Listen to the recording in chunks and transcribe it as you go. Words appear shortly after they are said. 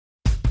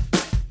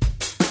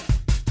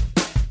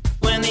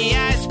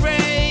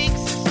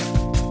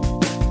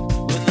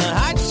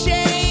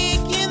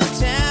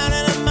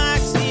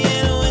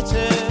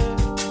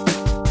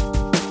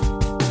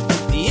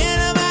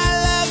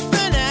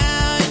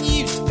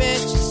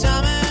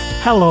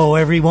Hello,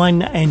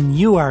 everyone, and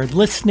you are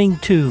listening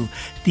to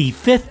the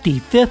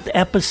 55th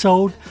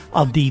episode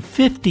of the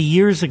 50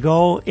 Years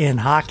Ago in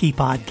Hockey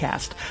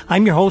podcast.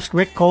 I'm your host,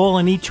 Rick Cole,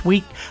 and each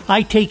week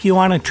I take you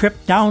on a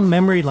trip down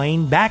memory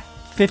lane back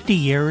 50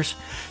 years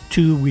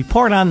to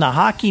report on the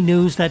hockey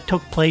news that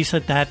took place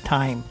at that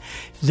time.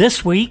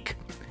 This week,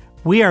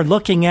 we are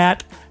looking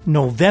at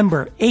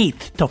November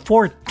 8th to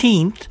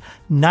 14th,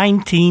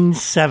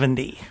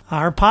 1970.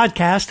 Our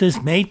podcast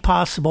is made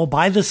possible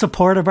by the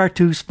support of our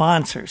two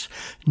sponsors.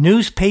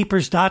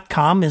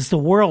 Newspapers.com is the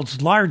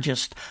world's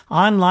largest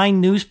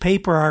online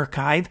newspaper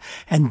archive,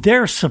 and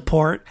their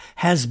support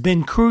has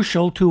been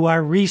crucial to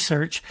our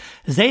research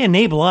as they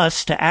enable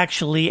us to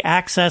actually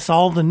access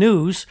all the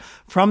news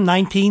from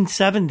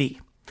 1970.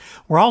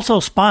 We're also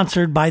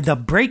sponsored by the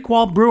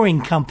Breakwall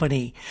Brewing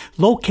Company,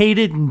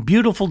 located in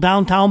beautiful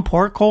downtown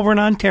Port Colborne,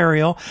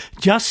 Ontario,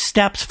 just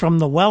steps from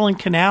the Welland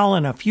Canal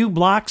and a few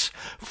blocks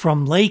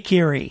from Lake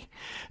Erie.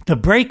 The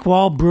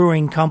Breakwall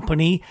Brewing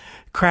Company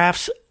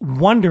crafts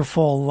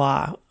wonderful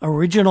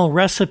original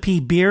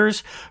recipe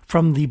beers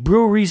from the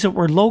breweries that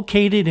were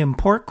located in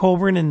Port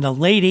Colborne in the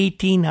late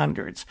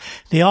 1800s.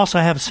 They also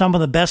have some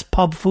of the best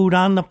pub food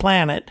on the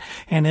planet,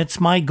 and it's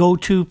my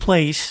go-to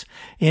place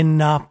in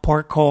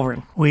Port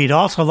Colborne. We'd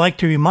also like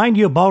to remind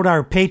you about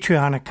our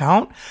Patreon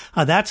account.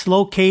 That's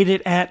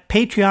located at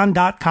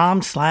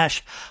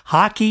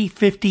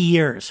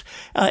patreon.com/hockey50years.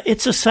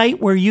 It's a site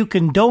where you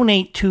can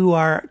donate to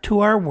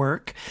our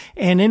work,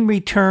 and in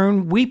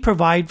return, we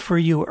provide for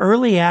you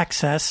early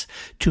access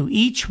to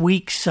each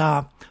week's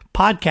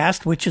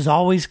podcast, which is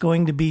always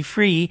going to be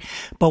free,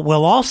 but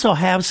we'll also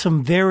have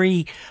some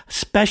very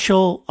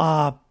special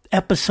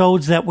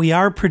episodes that we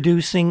are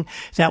producing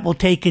that will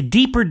take a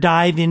deeper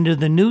dive into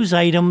the news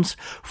items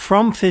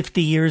from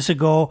 50 years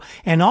ago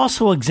and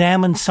also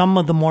examine some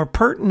of the more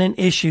pertinent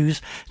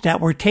issues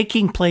that were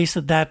taking place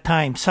at that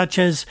time, such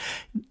as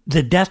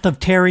the death of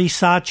Terry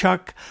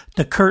Sawchuk,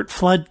 the Curt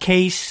Flood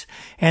case,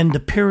 and the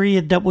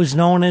period that was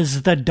known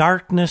as the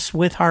Darkness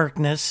with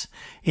Harkness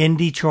in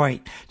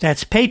Detroit.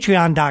 That's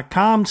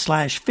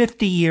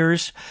patreon.com/50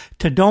 years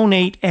to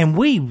donate, and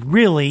we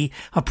really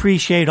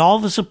appreciate all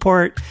the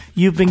support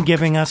you've been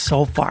giving us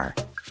so far.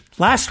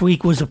 Last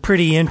week was a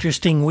pretty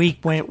interesting week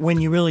when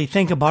you really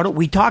think about it.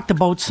 We talked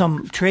about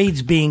some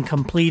trades being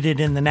completed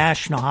in the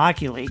National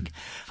Hockey League.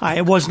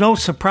 It was no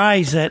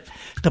surprise that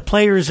the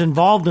players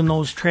involved in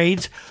those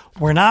trades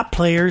were not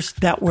players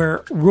that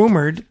were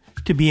rumored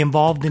to be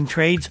involved in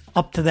trades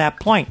up to that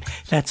point.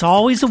 That's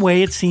always the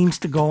way it seems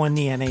to go in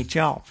the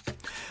NHL.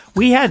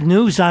 We had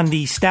news on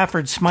the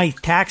Stafford Smythe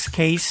tax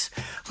case.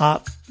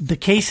 The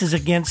cases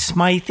against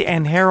Smythe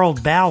and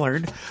Harold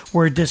Ballard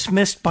were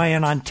dismissed by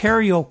an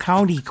Ontario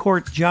County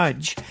Court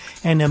judge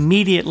and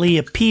immediately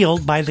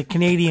appealed by the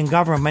Canadian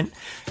government,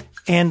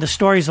 and the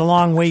story's a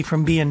long way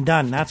from being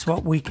done. That's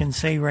what we can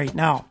say right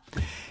now.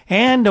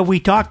 And we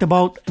talked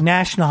about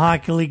National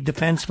Hockey League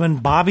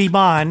defenseman Bobby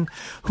Baun,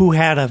 who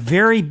had a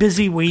very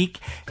busy week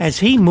as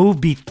he moved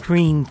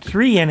between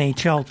three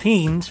NHL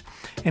teams.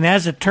 And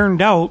as it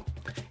turned out,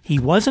 he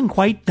wasn't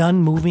quite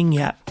done moving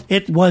yet.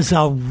 It was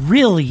a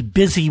really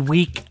busy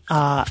week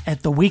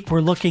at the week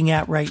we're looking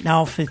at right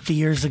now, 50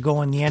 years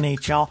ago in the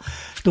NHL.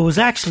 There was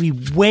actually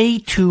way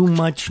too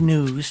much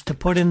news to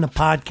put in the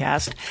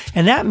podcast,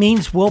 and that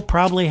means we'll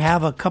probably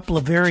have a couple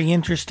of very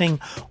interesting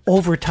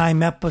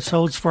overtime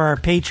episodes for our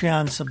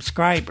Patreon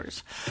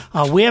subscribers.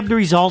 We have the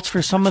results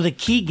for some of the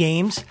key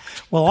games.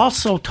 We'll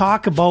also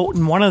talk about,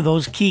 in one of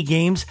those key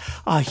games,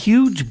 a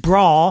huge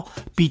brawl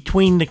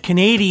between the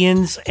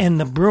Canadiens and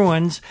the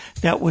Bruins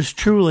that was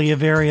truly a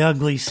very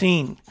ugly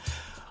scene.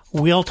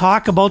 We'll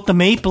talk about the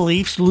Maple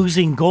Leafs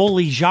losing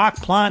goalie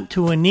Jacques Plante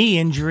to a knee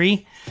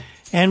injury,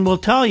 and we'll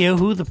tell you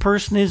who the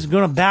person is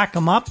going to back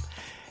him up.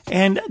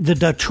 And the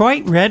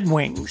Detroit Red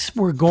Wings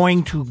were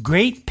going to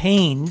great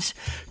pains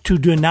to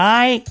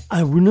deny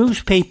a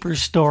newspaper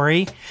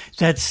story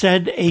that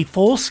said a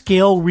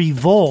full-scale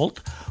revolt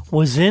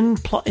was in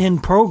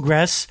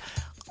progress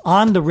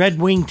on the Red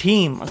Wing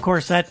team. Of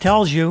course, that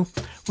tells you,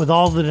 with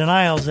all the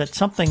denials, that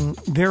something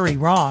very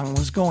wrong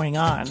was going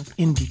on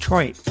in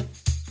Detroit.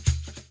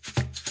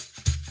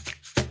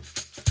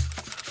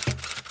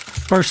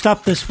 First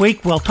up this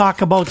week, we'll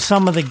talk about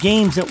some of the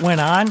games that went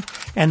on.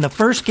 And the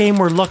first game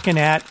we're looking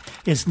at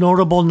is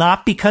notable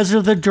not because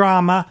of the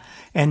drama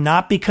and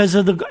not because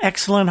of the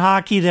excellent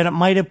hockey that it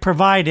might have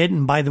provided.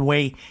 And by the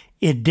way,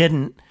 it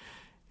didn't.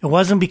 It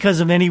wasn't because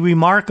of any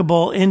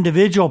remarkable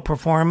individual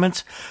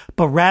performance,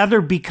 but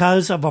rather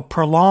because of a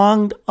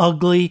prolonged,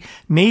 ugly,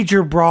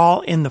 major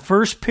brawl in the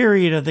first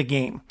period of the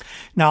game.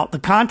 Now, the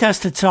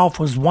contest itself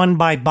was won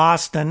by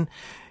Boston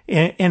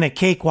in a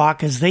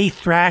cakewalk as they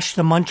thrashed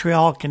the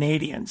Montreal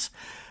Canadiens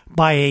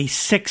by a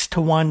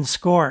 6-1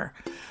 score.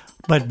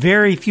 But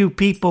very few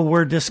people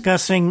were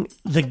discussing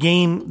the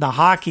game, the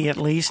hockey at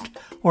least,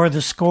 or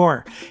the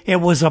score.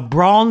 It was a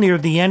brawl near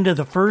the end of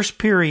the first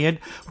period,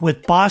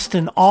 with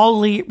Boston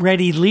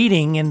already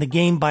leading in the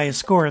game by a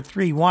score of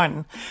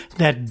 3-1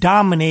 that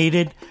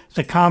dominated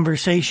the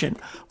conversation.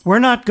 We're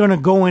not going to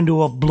go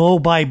into a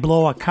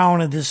blow-by-blow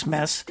account of this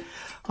mess.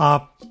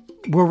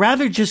 We'll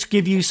rather just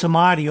give you some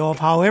audio of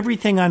how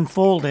everything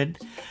unfolded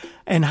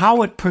and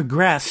how it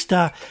progressed.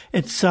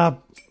 It's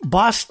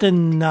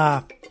Boston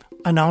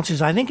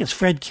announcers, I think it's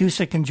Fred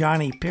Cusick and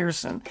Johnny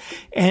Pearson,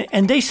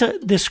 and they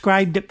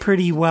described it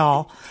pretty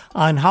well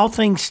on how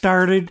things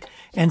started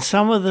and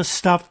some of the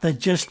stuff that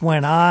just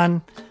went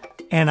on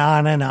and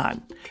on and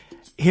on.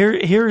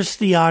 Here's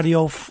the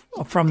audio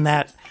from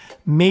that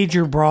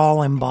major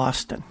brawl in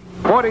Boston.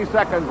 40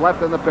 seconds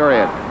left in the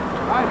period.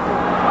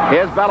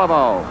 Here's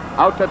Beliveau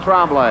out to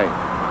Tremblay.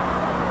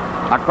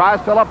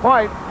 Across to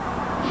LaPointe.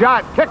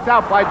 Shot kicked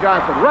out by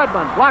Johnson.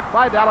 Redmond blocked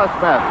by Dallas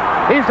Smith.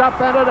 He's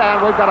upended,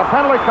 and we've got a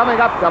penalty coming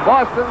up to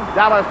Boston.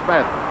 Dallas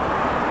Smith.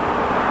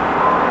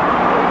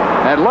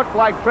 It looked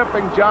like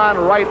tripping John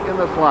right in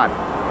the slot.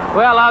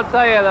 Well, I'll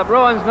tell you, the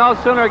Bruins no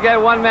sooner get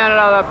one man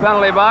out of the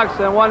penalty box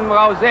than one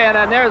goes in,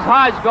 and there's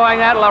Hodge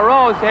going at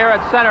LaRose here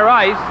at center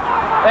ice.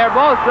 They're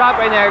both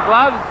dropping their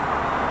gloves.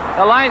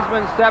 The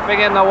linesman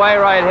stepping in the way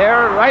right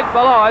here. Right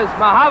below us,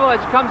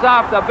 Mahavlich comes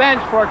off the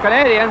bench for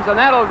Canadians, and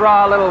that'll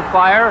draw a little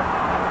fire,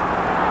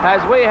 as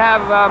we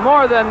have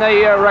more than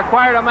the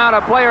required amount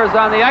of players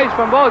on the ice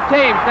from both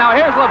teams. Now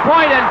here's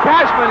LaPointe and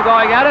Cashman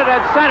going at it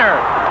at center,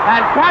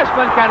 and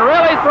Cashman can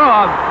really throw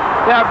him.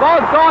 They're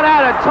both going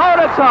at it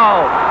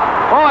toe-to-toe.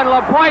 Oh, and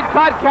LaPointe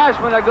caught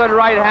Cashman a good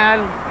right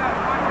hand.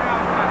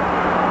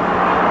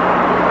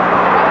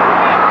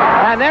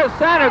 And there's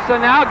Sanderson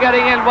now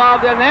getting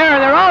involved in there,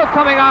 and they're all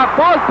coming off.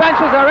 Both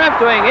benches are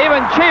emptying. Even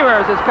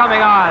Cheevers is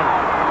coming on.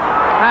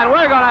 And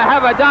we're going to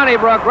have a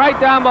Donnybrook right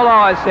down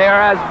below us here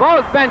as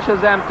both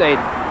benches emptied.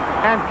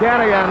 And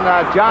Kenny and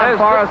John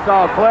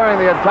Forrestal clearing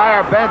the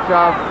entire bench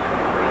of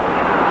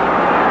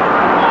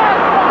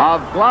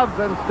gloves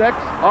and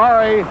sticks.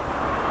 Ori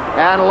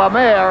and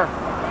Lemire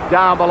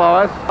down below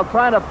us.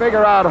 Trying to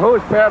figure out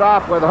who's paired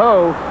off with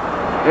who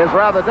is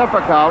rather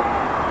difficult.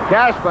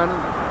 Cashman,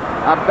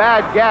 a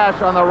bad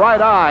gash on the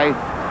right eye.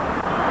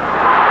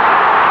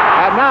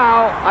 And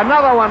now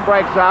another one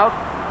breaks out.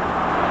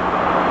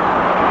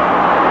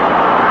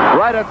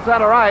 Right at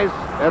center ice.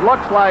 It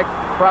looks like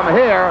from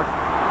here,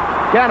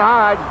 Ken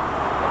Hodge.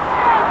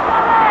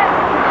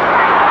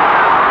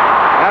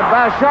 And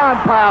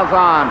Vachon piles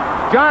on.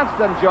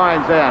 Johnston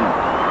joins in.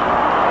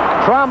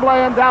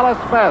 Tremblay and Dallas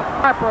Smith.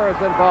 Harper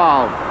is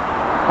involved.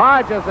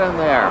 Hodge is in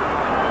there.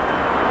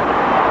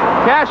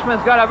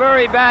 Cashman's got a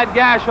very bad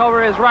gash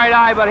over his right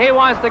eye, but he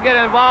wants to get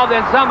involved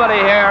in somebody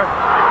here.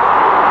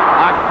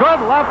 A good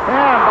left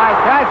hand by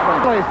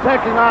Cashman. He's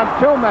taking on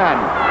two men.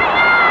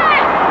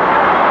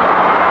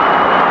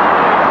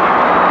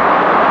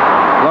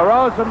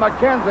 LaRose and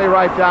McKenzie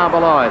right down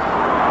below us.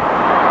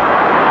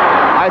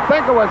 I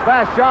think it was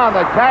Vachon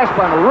that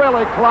Cashman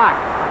really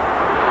clocked.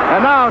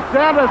 And now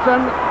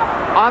Sanderson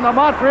on the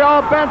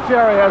Montreal bench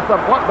area as the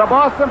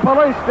Boston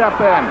police step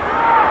in.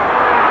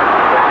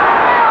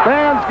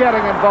 Fans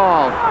getting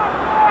involved.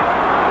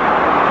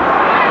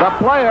 The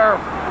player,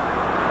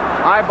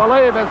 I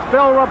believe, is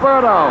Phil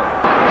Roberto.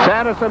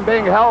 Sanderson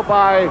being held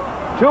by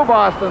two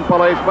Boston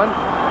policemen.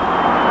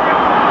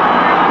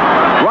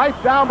 Right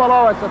down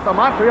below us at the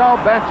Montreal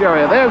bench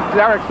area. There's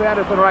Derek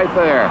Sanderson right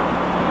there.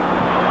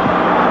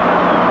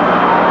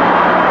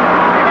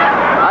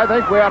 I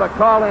think we ought to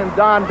call in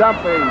Don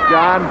Dumping,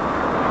 John.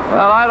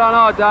 Well, I don't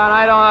know, Don.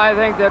 I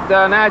think that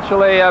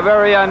naturally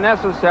very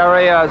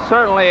unnecessary,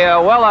 certainly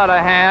well out of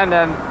hand,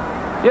 and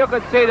you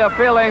could see the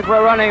feelings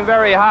were running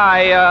very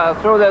high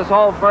through this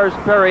whole first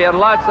period.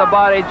 Lots of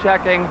body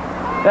checking.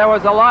 There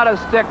was a lot of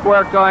stick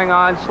work going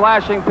on,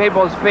 slashing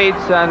people's feet,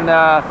 and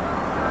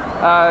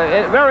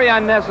very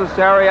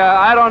unnecessary.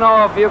 I don't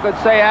know if you could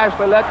say,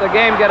 Ashley, let the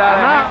game get out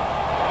of hand.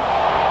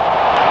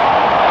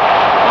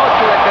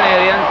 Most of the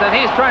Canadians, and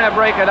he's trying to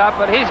break it up,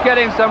 but he's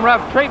getting some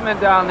rough treatment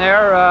down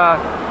there.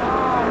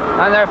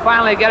 And they're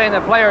finally getting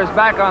the players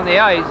back on the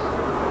ice.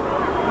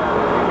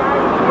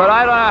 But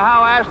I don't know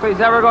how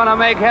Ashley's ever going to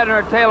make head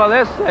or tail of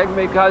this thing,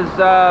 because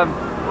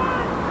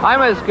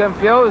I'm as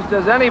confused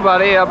as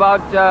anybody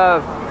about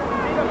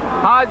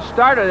Hodge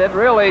started it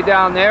really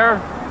down there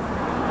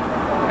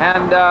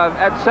and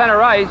at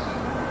center ice.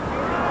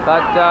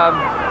 But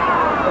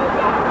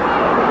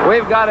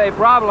we've got a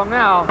problem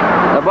now.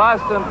 The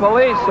Boston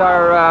police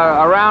are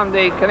around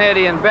the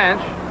Canadian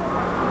bench.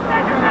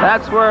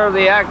 That's where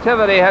the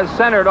activity has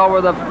centered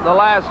over the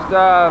last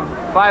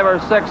 5 or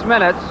 6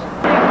 minutes.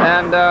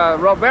 And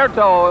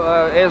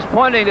Roberto is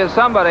pointing to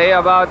somebody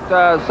about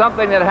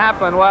something that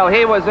happened while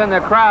he was in the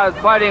crowd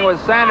fighting with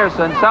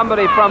Sanderson.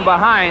 Somebody from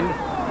behind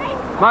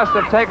must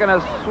have taken a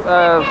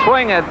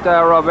swing at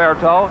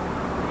Roberto.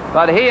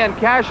 But he and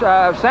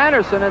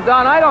Sanderson, and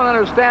Don, I don't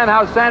understand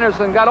how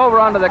Sanderson got over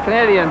onto the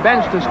Canadian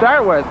bench to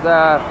start with.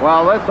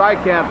 Well, this I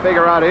can't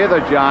figure out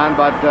either, John,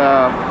 but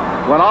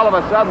when all of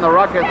a sudden the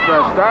ruckus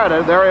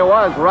started, there he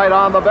was, right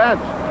on the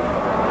bench.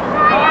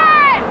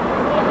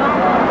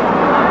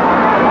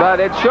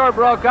 But it sure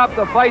broke up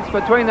the fights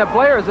between the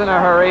players in a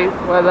hurry,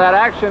 with that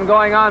action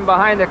going on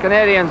behind the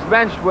Canadians'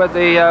 bench with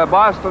the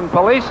Boston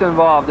police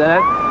involved in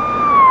it.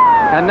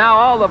 And now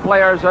all the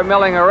players are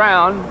milling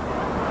around.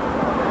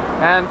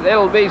 And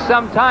it'll be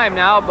some time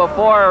now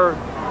before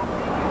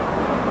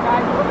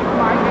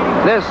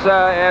this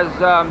is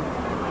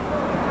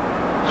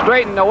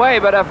straightened away.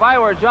 But if I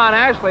were John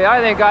Ashley,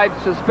 I think I'd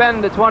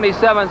suspend the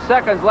 27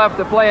 seconds left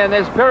to play in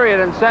this period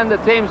and send the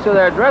teams to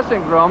their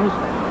dressing rooms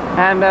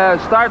and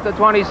start the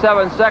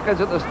 27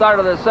 seconds at the start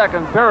of the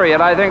second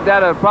period. I think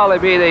that would probably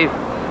be the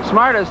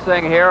smartest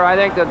thing here. I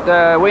think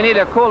that we need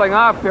a cooling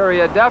off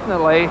period,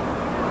 definitely.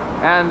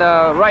 And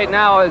right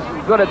now is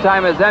as good a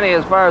time as any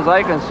as far as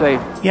I can see.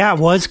 Yeah, it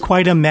was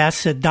quite a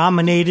mess. It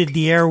dominated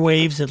the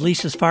airwaves, at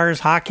least as far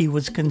as hockey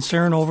was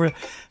concerned, over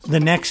the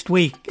next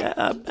week.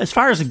 As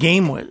far as the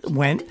game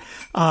went,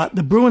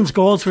 the Bruins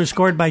goals were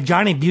scored by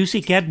Johnny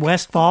Busick, Ed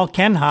Westfall,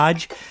 Ken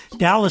Hodge,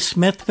 Dallas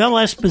Smith, Phil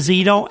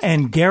Esposito,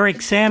 and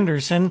Derek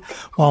Sanderson,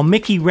 while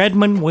Mickey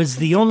Redmond was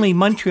the only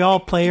Montreal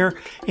player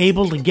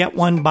able to get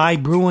one by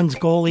Bruins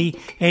goalie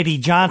Eddie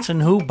Johnson,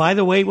 who, by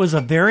the way, was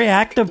a very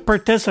active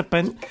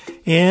participant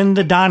in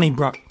the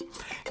Donnybrook.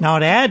 Now,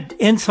 to add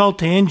insult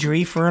to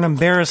injury for an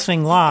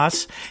embarrassing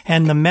loss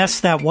and the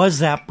mess that was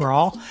that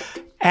brawl,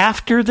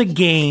 after the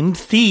game,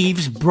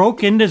 thieves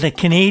broke into the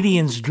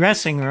Canadiens'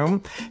 dressing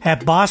room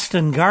at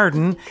Boston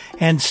Garden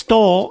and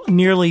stole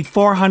nearly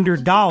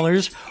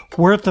 $400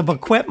 worth of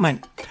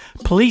equipment.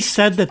 Police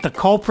said that the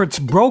culprits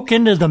broke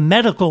into the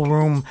medical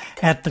room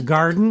at the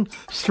Garden,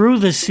 through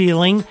the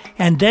ceiling,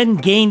 and then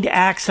gained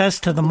access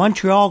to the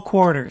Montreal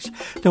quarters.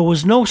 There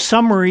was no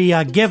summary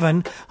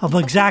given of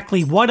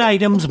exactly what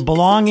items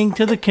belonging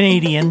to the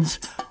Canadiens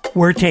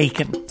were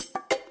taken.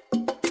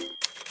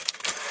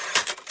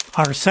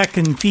 Our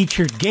second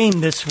featured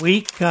game this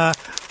week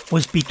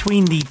was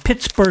between the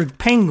Pittsburgh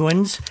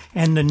Penguins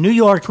and the New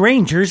York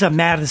Rangers at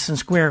Madison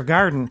Square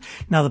Garden.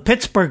 Now, the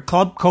Pittsburgh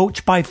club,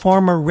 coached by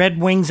former Red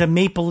Wings and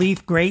Maple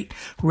Leaf great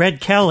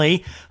Red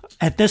Kelly,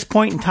 at this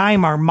point in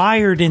time are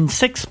mired in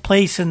 6th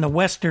place in the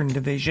Western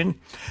Division,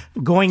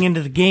 going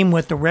into the game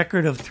with a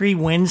record of 3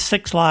 wins,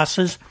 6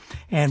 losses,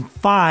 and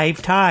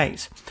 5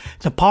 ties.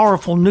 The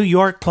powerful New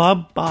York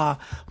club,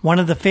 one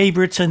of the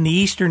favorites in the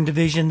Eastern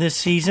Division this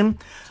season,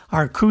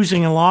 are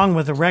cruising along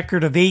with a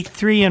record of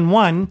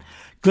 8-3-1,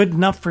 good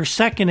enough for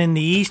second in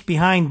the East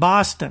behind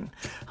Boston.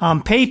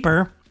 On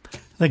paper,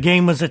 the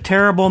game was a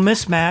terrible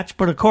mismatch,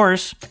 but of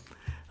course,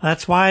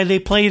 that's why they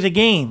play the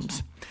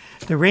games.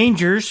 The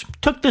Rangers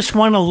took this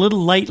one a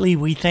little lightly,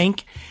 we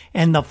think,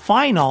 and the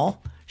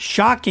final,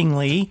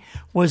 shockingly,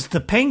 was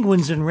the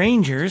Penguins and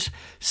Rangers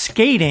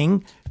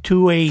skating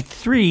to a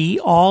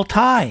 3-all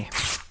tie.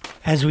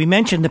 As we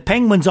mentioned, the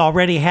Penguins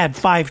already had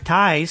 5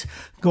 ties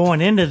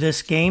going into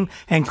this game,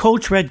 and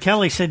Coach Red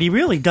Kelly said he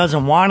really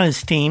doesn't want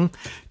his team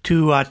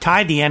to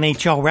tie the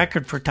NHL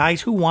record for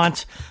ties. Who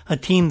wants a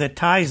team that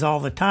ties all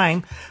the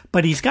time?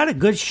 But he's got a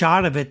good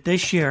shot of it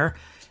this year.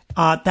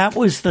 That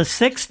was the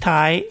 6th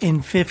tie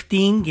in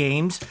 15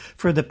 games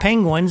for the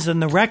Penguins,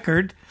 and the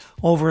record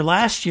over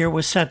last year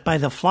was set by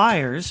the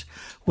Flyers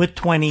with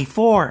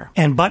 24.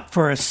 And but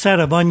for a set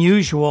of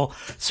unusual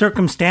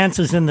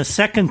circumstances in the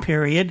second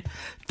period,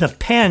 the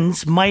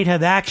Pens might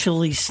have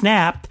actually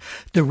snapped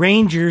the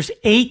Rangers'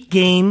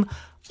 8-game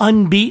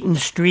unbeaten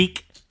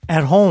streak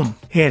at home.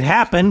 It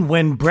happened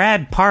when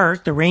Brad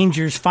Park, the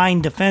Rangers'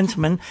 fine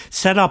defenseman,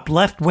 set up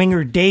left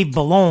winger Dave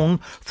Ballone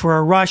for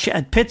a rush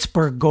at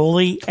Pittsburgh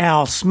goalie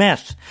Al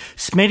Smith.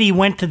 Smitty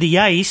went to the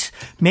ice,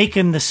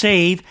 making the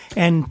save,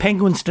 and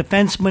Penguins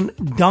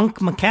defenseman Dunk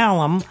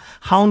McCallum,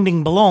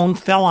 hounding Ballone,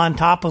 fell on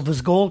top of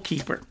his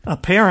goalkeeper.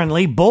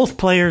 Apparently, both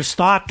players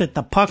thought that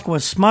the puck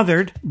was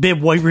smothered. It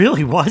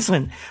really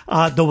wasn't.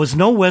 There was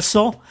no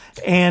whistle,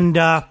 and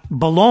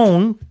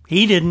Ballone,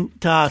 he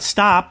didn't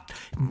stop.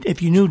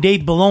 If you knew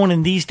Dave Ballone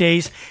in these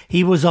days,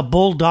 he was a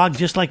bulldog,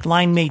 just like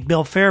line mate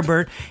Bill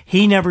Fairburn.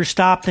 He never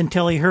stopped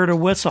until he heard a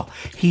whistle.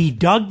 He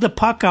dug the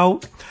puck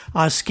out,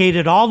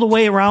 skated all the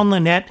way around the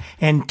net,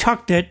 and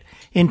tucked it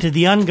into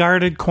the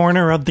unguarded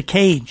corner of the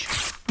cage.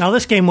 Now,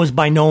 this game was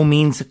by no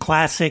means a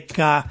classic.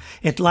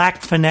 It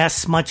lacked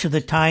finesse much of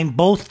the time.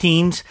 Both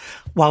teams,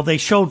 while they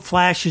showed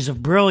flashes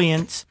of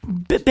brilliance,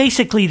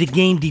 basically the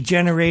game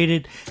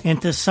degenerated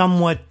into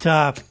somewhat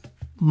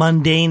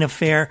mundane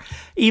affair.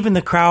 Even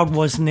the crowd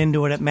wasn't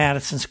into it at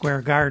Madison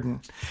Square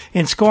Garden.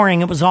 In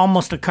scoring, it was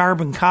almost a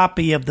carbon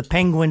copy of the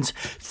Penguins'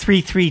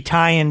 3-3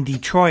 tie in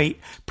Detroit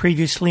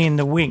previously in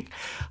the week.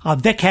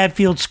 Vic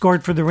Hadfield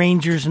scored for the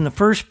Rangers in the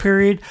first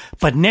period,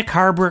 but Nick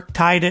Harbrook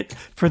tied it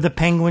for the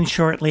Penguins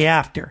shortly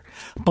after.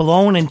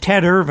 Ballone and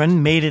Ted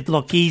Irvin made it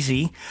look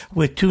easy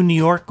with 2 New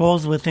York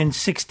goals within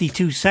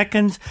 62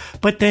 seconds,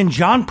 but then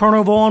John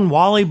Pronovost and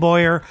Wally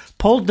Boyer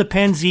pulled the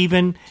Pens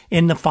even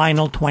in the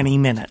final 20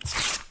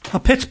 minutes. A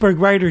Pittsburgh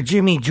writer,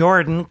 Jimmy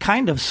Jordan,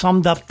 kind of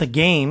summed up the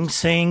game,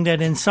 saying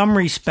that in some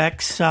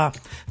respects,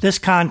 this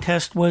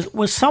contest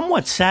was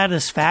somewhat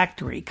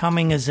satisfactory,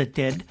 coming as it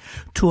did,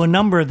 to a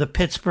number of the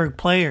Pittsburgh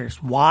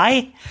players.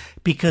 Why?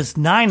 Because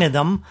 9 of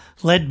them,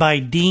 led by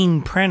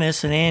Dean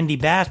Prentice and Andy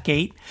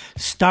Bathgate,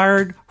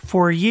 starred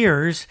for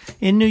years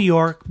in New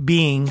York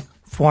being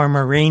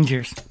former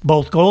Rangers.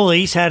 Both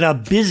goalies had a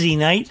busy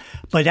night,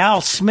 but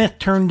Al Smith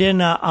turned in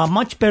a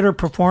much better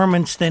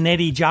performance than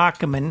Eddie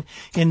Giacomin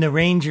in the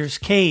Rangers'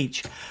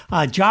 cage.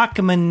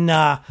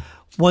 Giacomin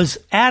was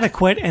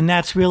adequate, and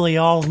that's really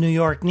all New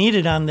York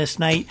needed on this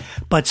night.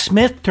 But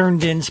Smith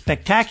turned in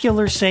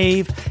spectacular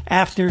save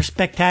after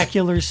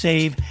spectacular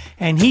save,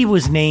 and he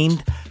was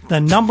named the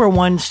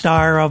 #1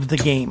 star of the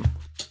game.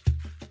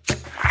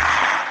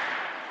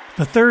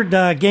 The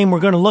third game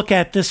we're going to look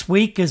at this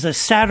week is a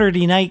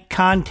Saturday night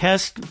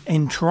contest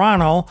in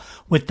Toronto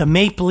with the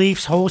Maple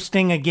Leafs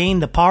hosting again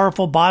the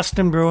powerful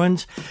Boston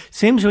Bruins.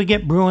 Seems we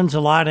get Bruins a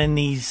lot in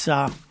these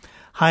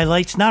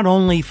highlights, not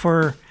only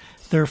for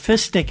their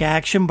fist-stick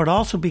action, but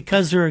also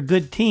because they're a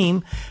good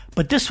team.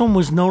 But this one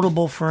was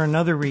notable for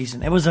another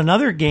reason. It was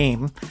another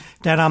game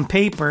that on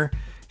paper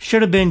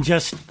should have been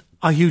just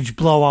a huge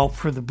blowout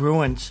for the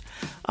Bruins.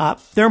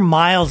 They're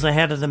miles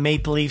ahead of the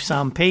Maple Leafs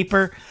on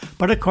paper,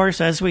 but of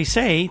course, as we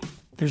say,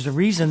 there's a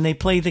reason they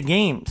play the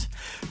games.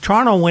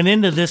 Toronto went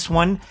into this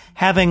one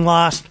having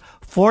lost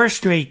 4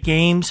 straight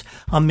games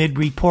amid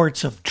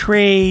reports of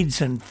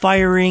trades and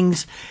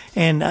firings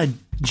and a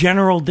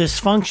general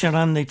dysfunction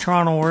on the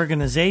Toronto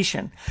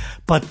organization.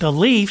 But the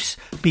Leafs,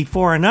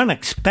 before an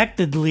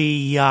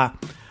unexpectedly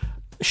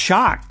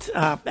shocked,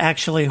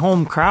 actually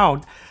home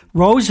crowd,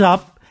 rose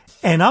up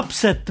and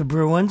upset the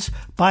Bruins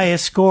by a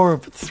score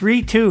of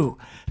 3-2.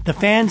 The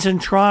fans in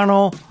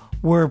Toronto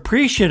were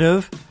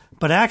appreciative,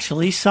 but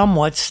actually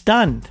somewhat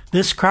stunned.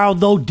 This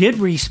crowd, though, did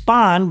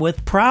respond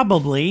with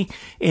probably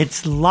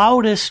its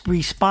loudest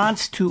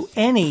response to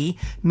any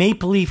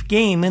Maple Leaf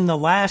game in the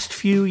last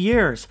few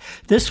years.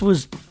 This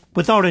was,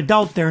 without a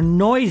doubt, their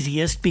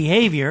noisiest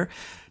behavior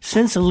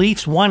since the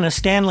Leafs won a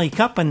Stanley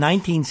Cup in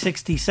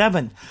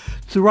 1967.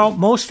 Throughout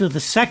most of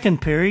the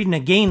second period and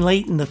again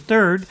late in the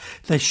third,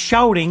 the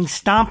shouting,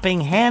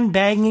 stomping,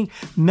 handbagging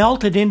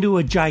melted into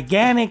a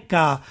gigantic,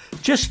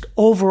 just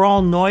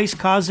overall noise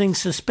causing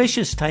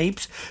suspicious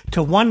types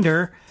to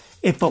wonder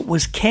if it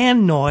was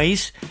canned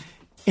noise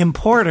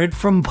imported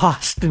from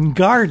Boston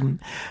Garden.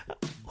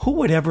 Who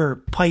would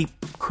ever pipe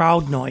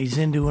crowd noise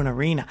into an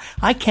arena?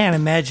 I can't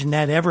imagine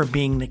that ever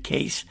being the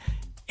case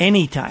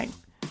anytime.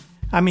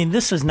 I mean,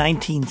 this is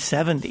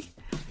 1970.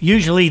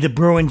 Usually the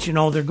Bruins,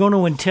 they're going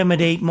to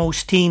intimidate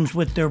most teams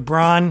with their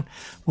brawn,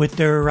 with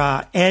their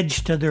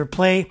edge to their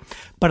play.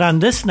 But on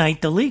this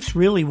night, the Leafs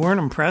really weren't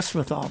impressed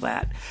with all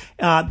that.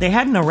 They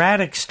had an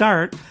erratic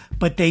start,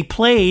 but they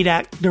played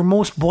at their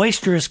most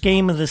boisterous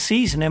game of the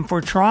season. And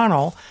for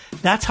Toronto,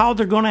 that's how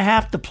they're going to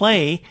have to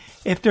play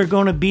if they're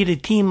going to beat a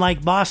team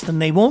like Boston.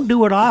 They won't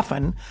do it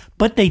often,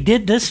 but they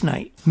did this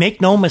night.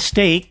 Make no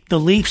mistake, the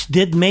Leafs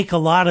did make a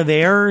lot of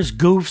errors,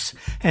 goofs,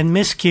 and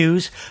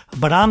miscues,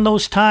 but on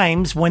those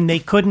times when they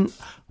couldn't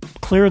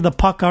clear the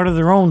puck out of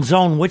their own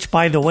zone, which,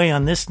 by the way,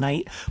 on this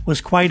night was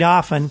quite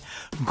often,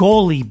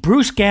 goalie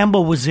Bruce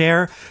Campbell was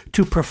there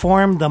to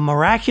perform the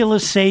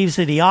miraculous saves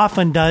that he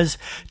often does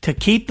to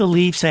keep the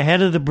Leafs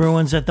ahead of the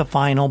Bruins at the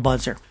final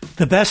buzzer.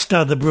 The best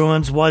of the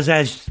Bruins was,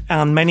 as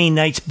on many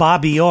nights,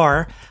 Bobby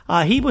Orr.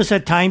 He was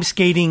at times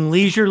skating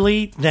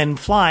leisurely, then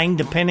flying,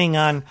 depending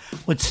on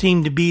what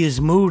seemed to be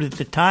his mood at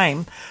the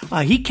time.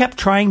 He kept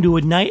trying to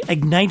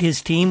ignite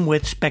his team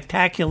with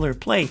spectacular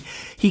play.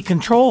 He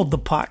controlled the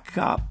puck,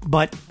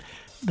 but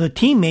the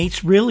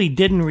teammates really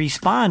didn't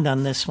respond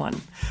on this one.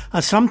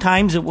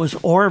 Sometimes it was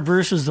Orr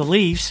versus the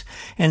Leafs,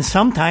 and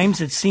sometimes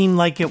it seemed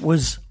like it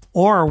was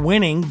Orr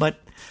winning, but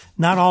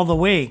not all the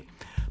way.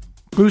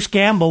 Bruce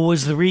Campbell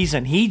was the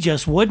reason. He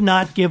just would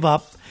not give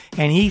up,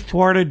 and he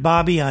thwarted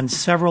Bobby on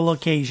several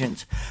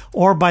occasions.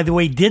 Orr, by the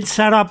way, did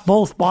set up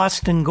both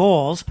Boston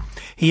goals.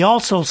 He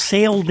also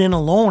sailed in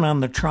alone on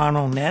the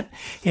Toronto net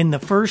in the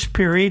first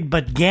period,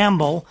 but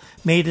Campbell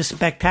made a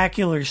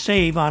spectacular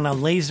save on a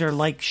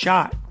laser-like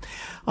shot.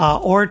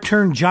 Orr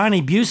turned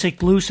Johnny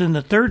Busick loose in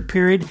the third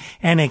period,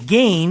 and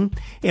again,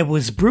 it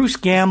was Bruce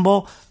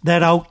Campbell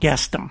that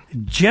outguessed him.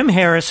 Jim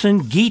Harrison,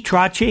 Guy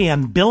Trottier,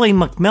 and Billy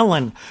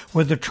McMillan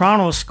were the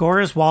Toronto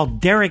scorers, while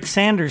Derek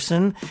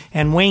Sanderson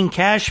and Wayne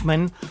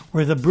Cashman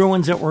were the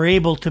Bruins that were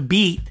able to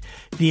beat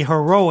the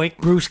heroic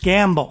Bruce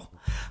Campbell.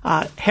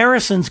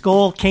 Harrison's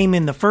goal came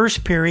in the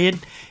first period.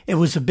 It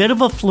was a bit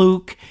of a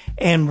fluke,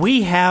 and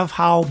we have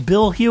how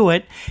Bill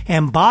Hewitt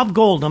and Bob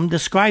Goldham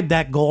described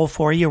that goal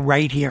for you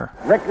right here.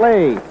 Rick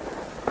Lee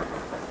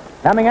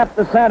coming up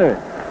the center.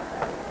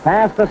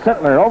 Pass to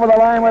Sittler. Over the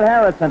line with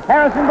Harrison.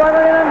 Harrison going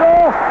in and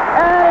goal.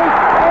 And he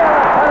failed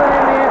to put it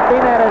in the empty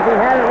net as he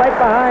had it right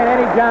behind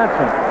Eddie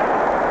Johnson.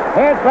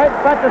 Here's right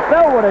but the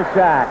Stowe with a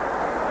shot.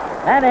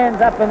 That ends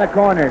up in the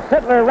corner.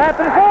 Sittler wrapped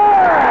and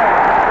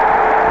scored!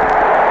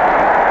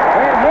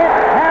 It hit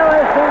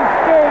Harrison's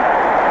skate.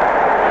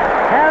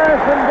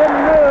 Harrison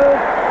didn't move,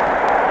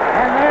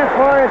 and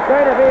therefore it's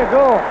going to be a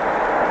goal.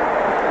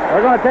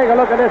 We're going to take a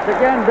look at this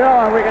again,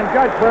 Bill, and we can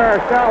judge for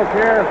ourselves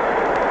here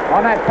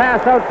on that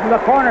pass out from the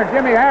corner.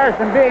 Jimmy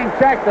Harrison being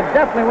checked, but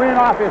definitely went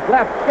off his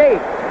left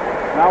skate.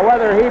 Now,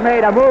 whether he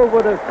made a move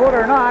with his foot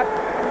or not,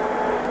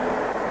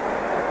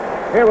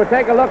 here, we'll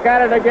take a look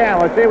at it again.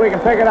 We'll see if we can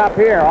pick it up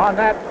here on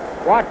that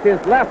Watch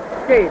his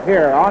left skate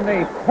here on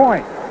the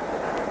point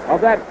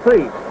of that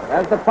crease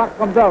as the puck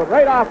comes out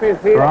right off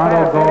his heel.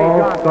 Toronto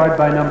goal scored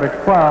by number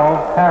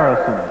 12,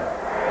 Harrison.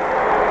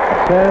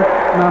 Assist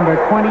number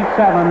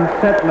 27,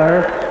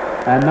 Sittler,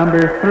 and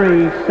number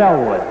 3,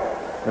 Selwood.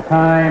 The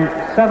time,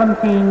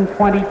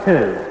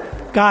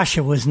 17:22. Gosh,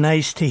 it was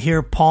nice to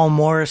hear Paul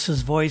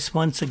Morris's voice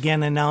once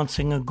again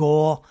announcing a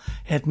goal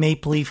at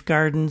Maple Leaf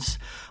Gardens.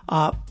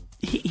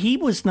 He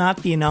was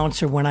not the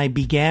announcer when I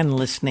began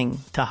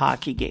listening to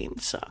hockey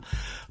games,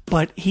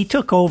 but he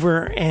took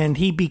over and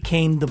he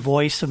became the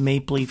voice of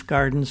Maple Leaf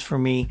Gardens for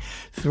me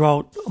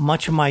throughout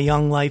much of my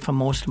young life and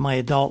most of my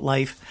adult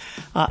life.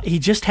 He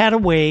just had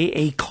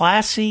a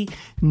classy,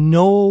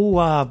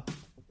 no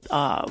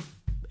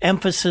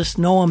emphasis,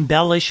 no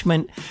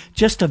embellishment,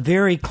 just a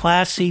very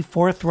classy,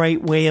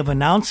 forthright way of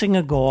announcing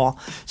a goal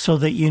so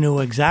that you knew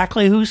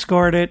exactly who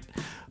scored it,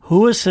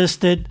 who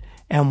assisted,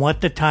 and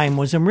what the time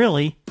was. And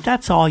really,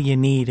 that's all you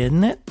need,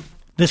 isn't it?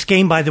 This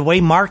game, by the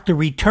way, marked the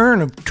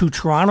return to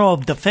Toronto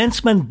of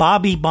defenseman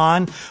Bobby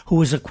Baun, who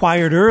was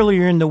acquired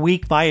earlier in the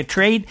week via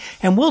trade,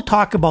 and we'll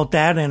talk about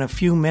that in a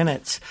few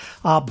minutes.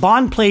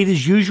 Baun played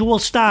his usual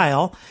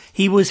style.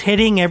 He was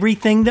hitting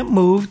everything that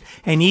moved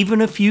and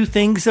even a few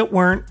things that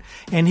weren't,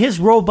 and his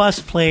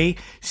robust play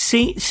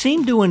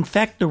seemed to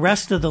infect the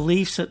rest of the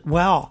Leafs as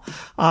well.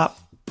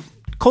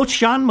 Coach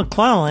John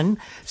McClellan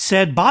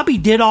said Bobby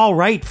did all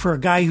right for a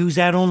guy who's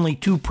had only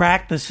 2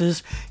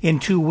 practices in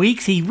 2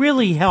 weeks. He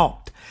really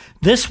helped.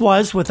 This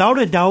was, without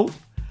a doubt,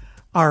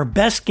 our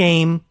best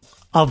game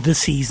of the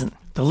season.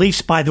 The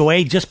Leafs, by the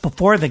way, just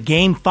before the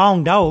game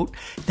found out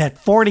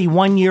that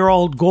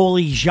 41-year-old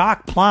goalie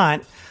Jacques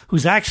Plante,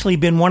 who's actually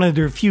been one of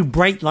their few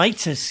bright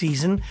lights this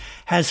season,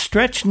 has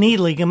stretched knee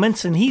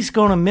ligaments, and he's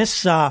going to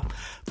miss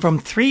from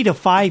 3 to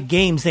 5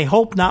 games. They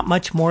hope not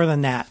much more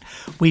than that.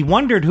 We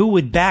wondered who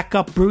would back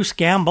up Bruce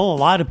Campbell. A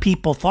lot of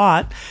people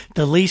thought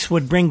the Leafs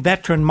would bring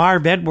veteran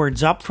Marv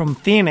Edwards up from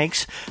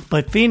Phoenix,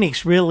 but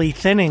Phoenix really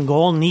thin in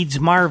goal, needs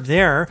Marv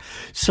there.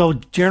 So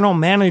General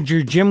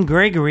Manager Jim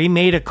Gregory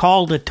made a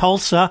call to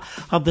Tulsa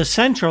of the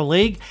Central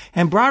League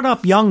and brought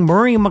up young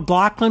Murray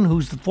McLaughlin,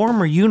 who's the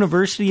former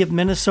University of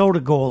Minnesota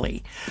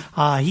goalie.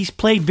 He's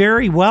played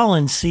very well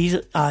in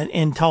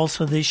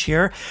Tulsa this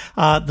year.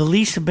 The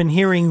Leafs have been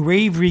hearing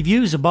rave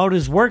reviews about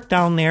his work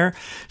down there,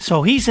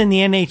 so he's in the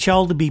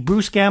NHL to be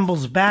Bruce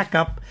Campbell's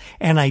backup,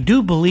 and I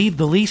do believe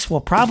the Leafs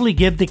will probably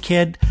give the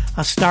kid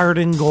a start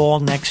in goal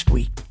next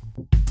week.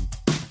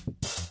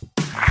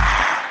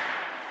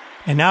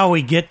 And now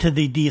we get to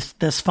the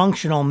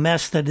dysfunctional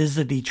mess that is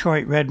the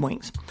Detroit Red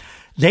Wings.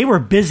 They were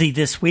busy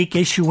this week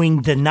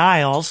issuing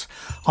denials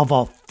of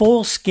a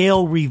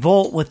full-scale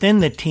revolt within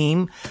the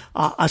team,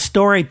 a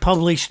story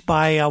published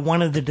by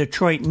one of the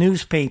Detroit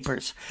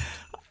newspapers.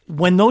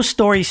 When those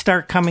stories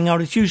start coming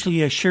out, it's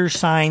usually a sure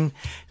sign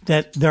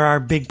that there are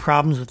big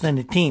problems within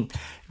the team.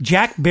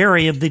 Jack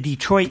Barry of the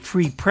Detroit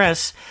Free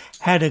Press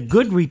had a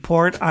good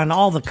report on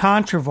all the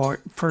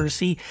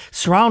controversy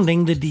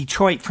surrounding the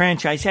Detroit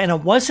franchise. And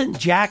it wasn't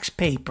Jack's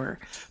paper,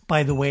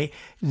 by the way,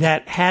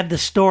 that had the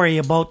story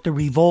about the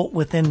revolt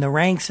within the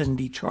ranks in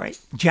Detroit.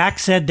 Jack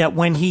said that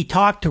when he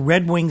talked to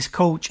Red Wings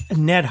coach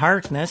Ned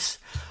Harkness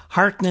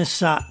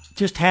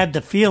just had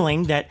the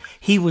feeling that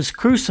he was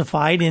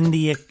crucified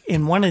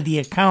in one of the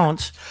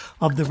accounts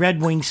of the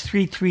Red Wings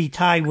 3-3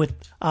 tie with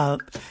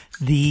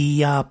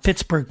the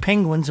Pittsburgh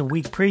Penguins a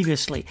week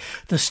previously.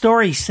 The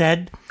story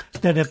said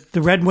that if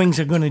the Red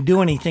Wings are going to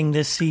do anything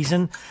this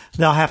season,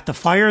 they'll have to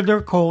fire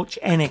their coach,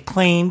 and it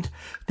claimed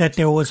that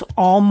there was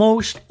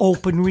almost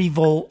open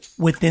revolt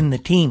within the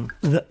team.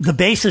 The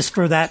basis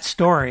for that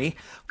story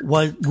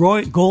was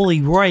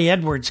goalie Roy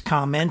Edwards'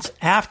 comments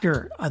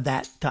after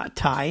that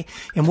tie,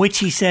 in which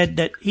he said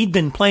that he'd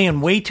been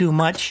playing way too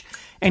much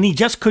and he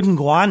just couldn't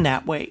go on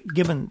that way,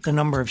 given the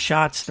number of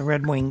shots the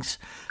Red Wings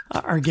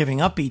are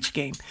giving up each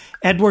game.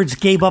 Edwards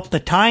gave up the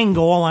tying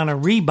goal on a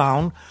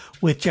rebound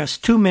with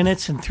just 2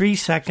 minutes and 3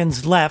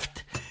 seconds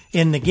left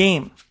in the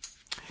game.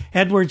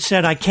 Edwards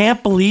said, "I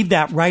can't believe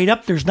that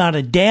write-up. There's not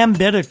a damn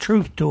bit of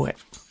truth to it."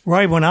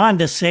 Roy went on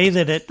to say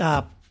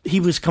that he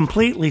was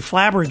completely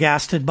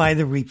flabbergasted by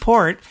the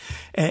report.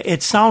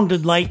 It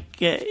sounded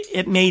like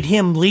it made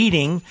him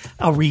leading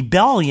a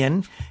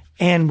rebellion,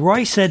 and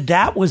Roy said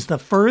that was the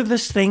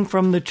furthest thing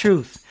from the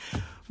truth.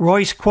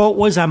 Roy's quote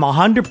was, "I'm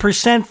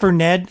 100% for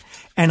Ned,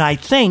 and I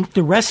think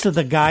the rest of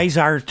the guys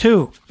are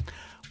too,"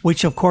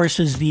 which of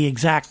course is the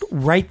exact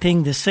right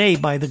thing to say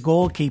by the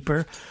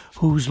goalkeeper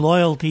whose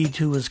loyalty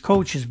to his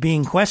coach is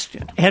being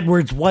questioned.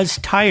 Edwards was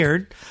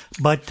tired,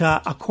 but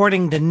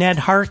according to Ned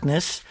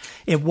Harkness,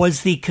 it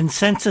was the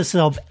consensus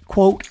of,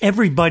 quote,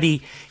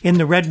 everybody in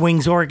the Red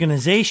Wings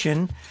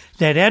organization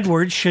that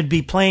Edwards should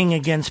be playing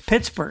against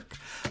Pittsburgh.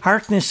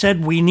 Harkness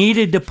said we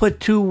needed to put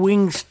two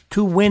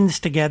wins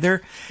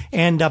together,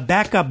 and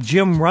backup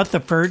Jim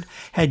Rutherford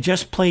had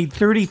just played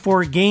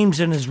 34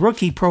 games in his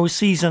rookie pro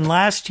season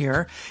last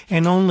year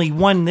and only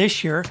one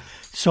this year,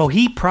 so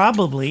he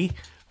probably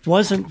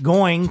wasn't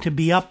going to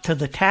be up to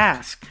the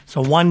task.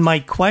 So one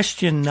might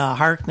question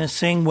Harkness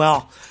saying,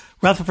 well,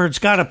 Rutherford's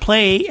got to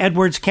play.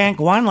 Edwards can't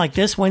go on like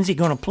this. When's he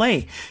going to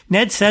play?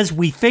 Ned says,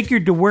 we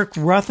figured to work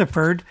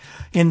Rutherford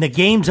in the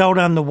games out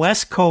on the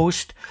West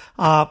Coast.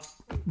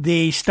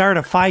 They start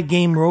a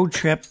 5-game road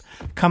trip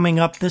coming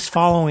up this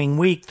following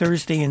week,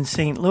 Thursday in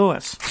St.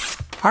 Louis.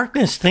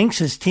 Harkness thinks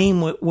his team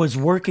was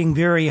working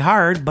very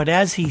hard, but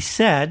as he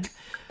said,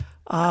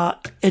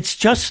 it's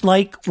just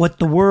like what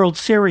the World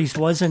Series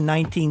was in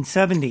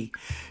 1970.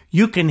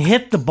 You can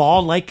hit the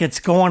ball like it's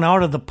going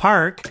out of the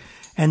park,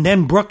 and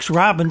then Brooks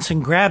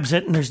Robinson grabs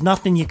it, and there's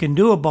nothing you can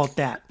do about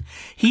that.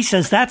 He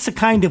says that's the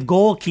kind of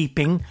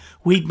goalkeeping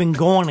we've been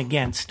going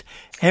against.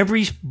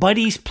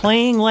 Everybody's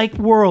playing like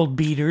world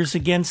beaters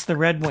against the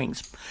Red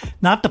Wings.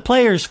 Not the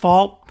players'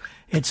 fault.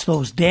 It's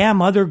those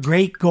damn other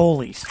great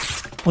goalies.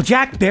 Well,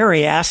 Jack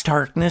Barry asked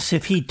Harkness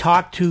if he'd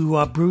talked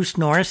to Bruce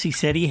Norris. He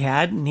said he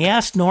had, and he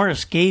asked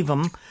Norris, gave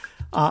him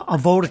a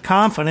vote of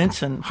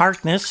confidence, and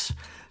Harkness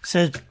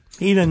said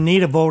he didn't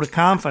need a vote of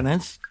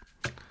confidence.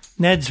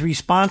 Ned's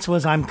response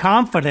was, I'm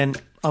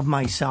confident of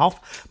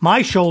myself.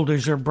 My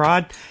shoulders are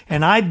broad,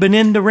 and I've been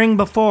in the ring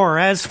before.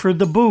 As for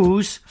the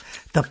booze,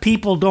 the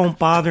people don't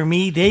bother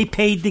me. They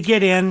paid to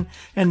get in,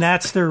 and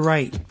that's their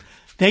right.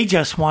 They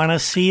just want to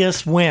see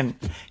us win.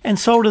 And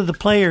so do the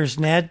players,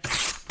 Ned.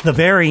 The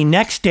very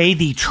next day,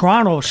 the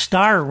Toronto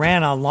Star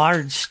ran a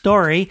large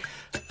story.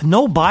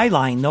 No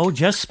byline, though,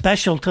 just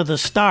special to the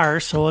Star.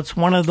 So it's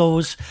one of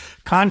those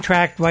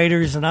contract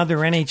writers in other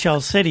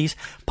NHL cities,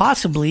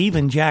 possibly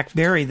even Jack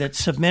Barry, that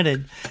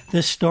submitted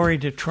this story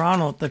to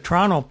Toronto, the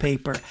Toronto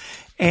paper.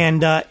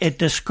 And it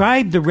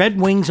described the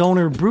Red Wings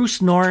owner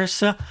Bruce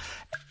Norris'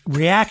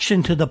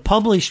 reaction to the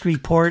published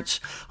reports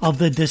of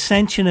the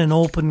dissension and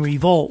open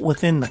revolt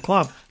within the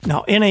club.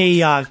 Now, in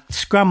a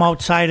scrum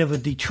outside of the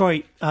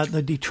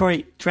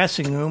Detroit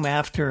dressing room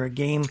after a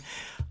game,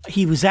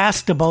 he was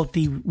asked about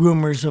the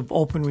rumors of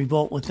open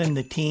revolt within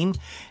the team.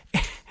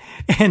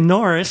 And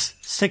Norris,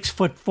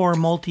 6'4"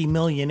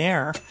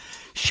 multimillionaire,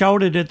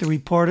 shouted at the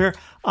reporter,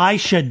 I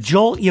should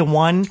jolt you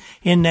one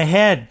in the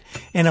head.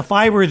 And if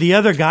I were the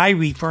other guy,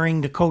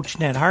 referring to Coach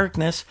Ned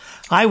Harkness,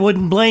 I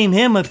wouldn't blame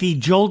him if he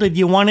jolted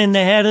you one in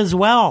the head as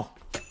well.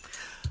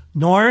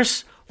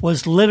 Norris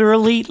was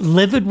literally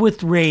livid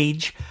with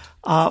rage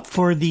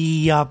for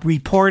the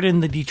report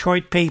in the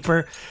Detroit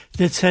paper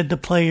that said the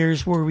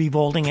players were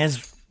revolting,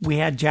 as we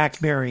had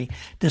Jack Barry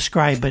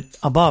describe it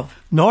above.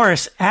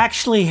 Norris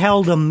actually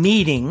held a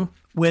meeting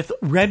with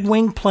Red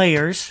Wing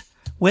players,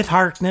 with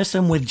Harkness,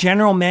 and with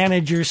general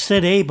manager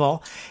Sid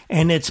Abel,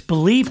 and it's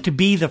believed to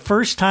be the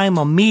first time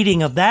a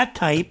meeting of that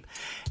type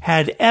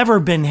had ever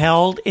been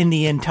held in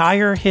the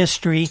entire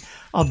history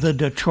of the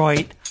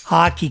Detroit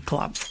Hockey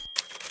Club.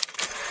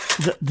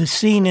 The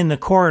scene in the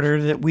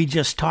corridor that we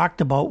just talked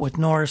about with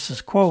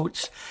Norris's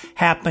quotes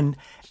happened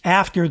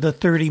after the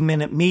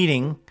 30-minute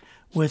meeting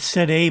with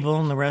Sid Abel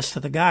and the rest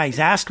of the guys.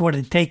 Asked what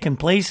had taken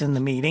place in the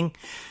meeting,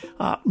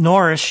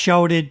 Norris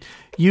shouted,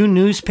 you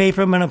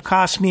newspapermen have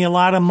cost me a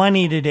lot of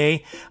money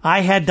today.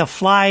 I had to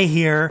fly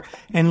here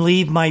and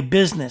leave my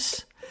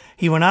business.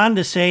 He went on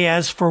to say,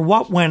 as for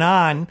what went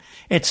on,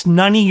 it's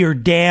none of your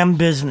damn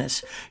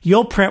business.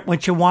 You'll print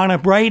what you want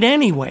to write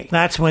anyway.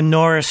 That's when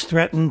Norris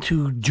threatened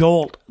to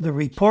jolt the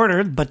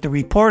reporter, but the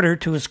reporter,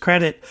 to his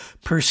credit,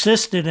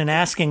 persisted in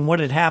asking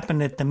what had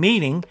happened at the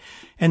meeting,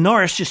 and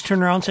Norris just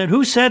turned around and said,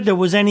 who said there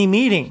was any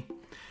meeting?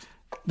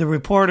 The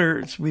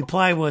reporter's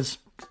reply was,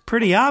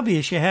 pretty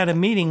obvious you had a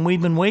meeting.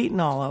 We've been waiting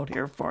all out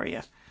here for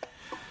you.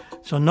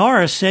 So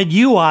Norris said,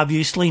 you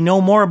obviously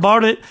know more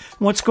about it,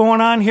 what's going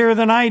on here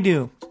than I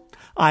do.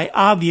 I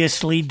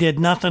obviously did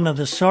nothing of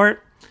the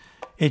sort.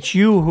 It's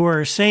you who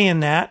are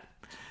saying that.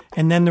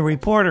 And then the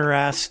reporter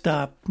asked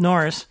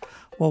Norris,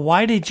 well,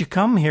 why did you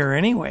come here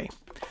anyway?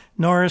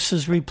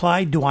 Norris's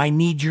reply, do I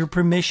need your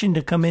permission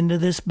to come into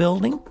this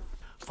building?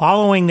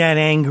 Following that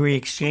angry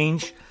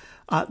exchange,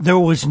 there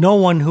was no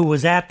one who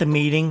was at the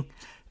meeting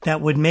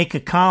that would make a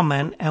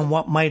comment on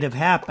what might have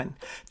happened.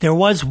 There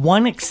was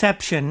one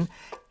exception.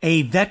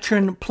 A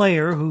veteran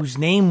player whose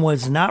name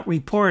was not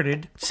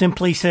reported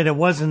simply said it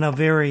wasn't a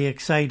very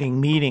exciting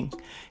meeting.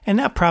 And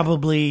that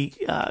probably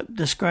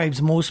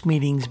describes most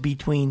meetings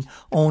between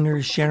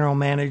owners, general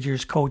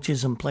managers,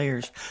 coaches, and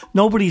players.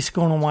 Nobody's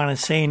going to want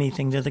to say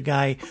anything to the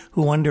guy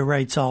who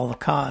underwrites all the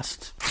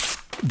costs.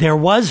 There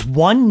was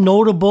one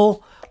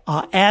notable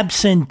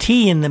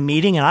absentee in the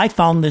meeting, and I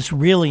found this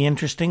really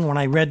interesting when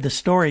I read the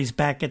stories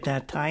back at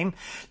that time.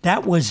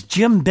 That was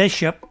Jim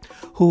Bishop,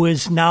 who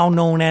is now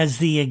known as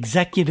the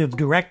executive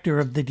director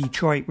of the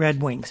Detroit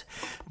Red Wings.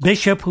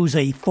 Bishop, who's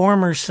a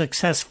former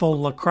successful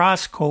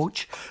lacrosse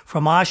coach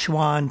from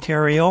Oshawa,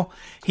 Ontario.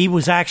 He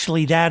was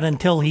actually that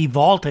until he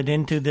vaulted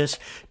into this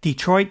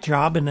Detroit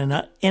job in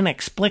an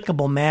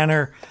inexplicable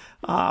manner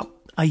a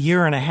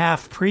year and a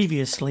half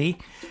previously.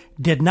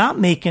 Did not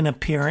make an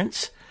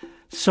appearance.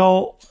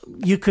 So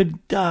you could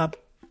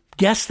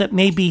guess that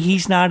maybe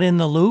he's not in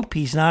the loop.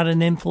 He's not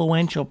an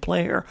influential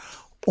player.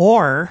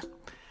 Or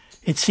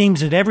it seems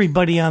that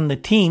everybody on the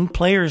team,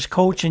 players,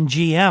 coach, and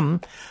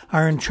GM,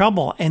 are in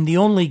trouble. And the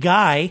only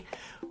guy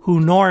who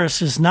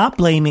Norris is not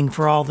blaming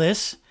for all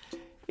this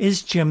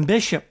is Jim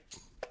Bishop.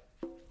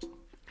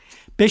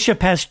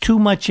 Bishop has too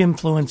much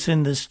influence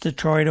in this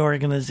Detroit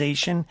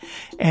organization,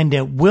 and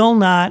it will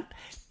not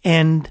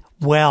end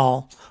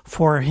well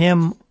for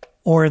him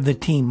or the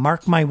team.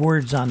 Mark my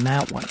words on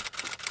that one.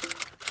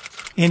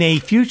 In a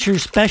future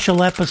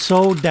special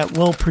episode that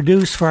we'll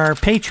produce for our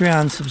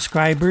Patreon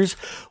subscribers,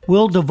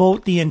 we'll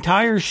devote the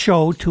entire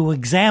show to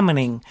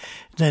examining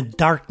the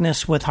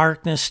Darkness with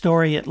Harkness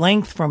story at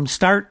length from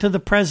start to the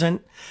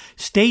present.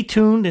 Stay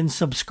tuned and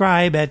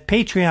subscribe at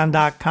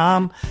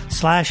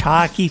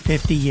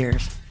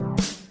patreon.com/hockey50years.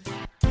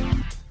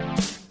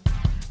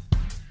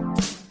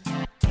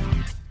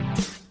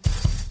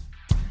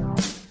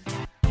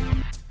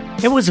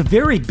 It was a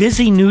very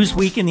busy news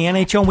week in the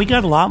NHL, and we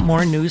got a lot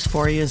more news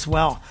for you as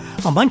well.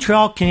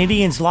 Montreal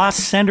Canadiens lost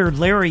center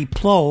Larry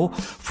Plow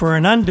for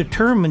an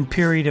undetermined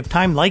period of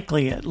time,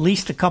 likely at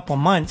least a couple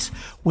months,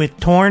 with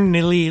torn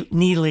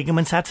knee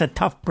ligaments. That's a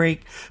tough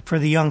break for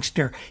the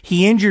youngster.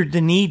 He injured the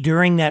knee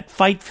during that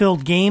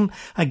fight-filled game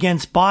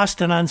against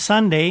Boston on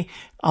Sunday,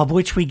 of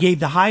which we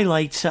gave the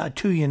highlights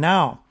to you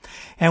now.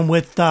 And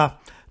with the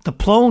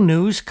Plow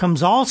news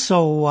comes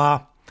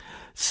also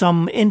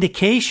some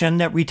indication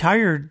that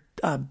retired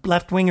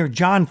left winger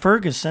John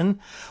Ferguson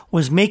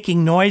was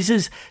making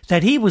noises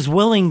that he was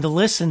willing to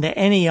listen to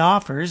any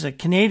offers that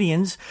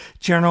Canadiens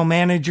general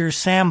manager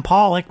Sam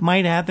Pollock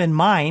might have in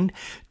mind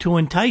to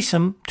entice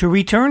him to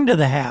return to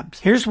the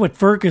Habs. Here's what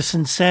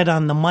Ferguson said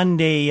on the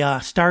Monday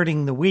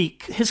starting the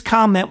week. His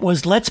comment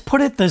was, "Let's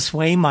put it this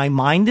way, my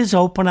mind is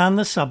open on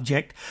the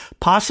subject,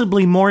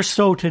 possibly more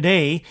so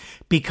today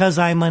because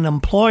I'm an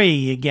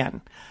employee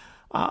again."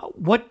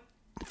 What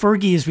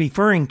Fergie is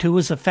referring to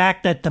is the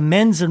fact that the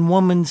men's and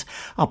women's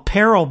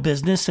apparel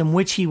business in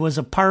which he was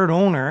a part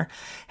owner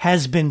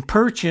has been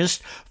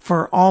purchased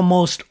for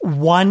almost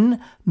 $1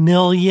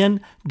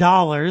 million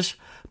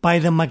by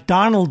the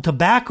McDonald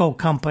Tobacco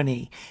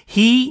Company.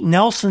 He,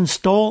 Nelson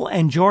Stoll,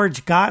 and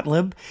George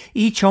Gottlieb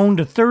each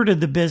owned a third of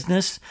the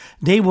business.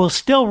 They will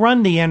still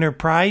run the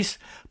enterprise,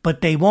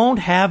 but they won't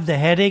have the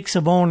headaches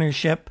of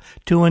ownership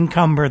to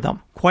encumber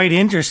them. Quite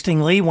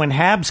interestingly, when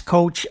Habs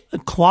coach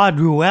Claude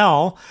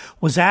Ruel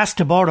was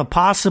asked about a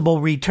possible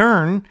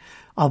return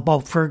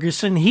about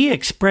Ferguson, he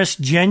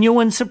expressed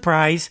genuine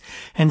surprise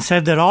and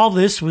said that all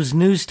this was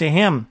news to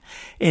him.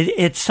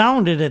 It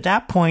sounded at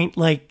that point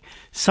like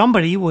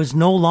somebody was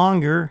no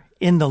longer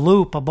in the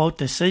loop about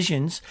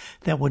decisions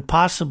that would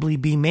possibly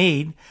be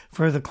made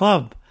for the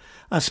club,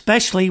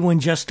 especially when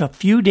just a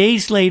few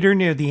days later,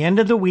 near the end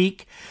of the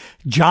week,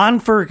 John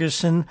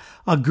Ferguson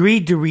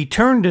agreed to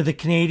return to the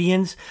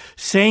Canadiens,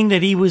 saying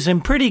that he was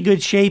in pretty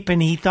good shape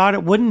and he thought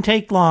it wouldn't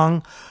take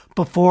long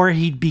before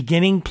he'd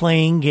begin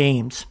playing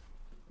games.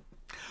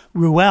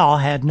 Ruel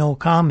had no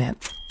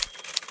comment.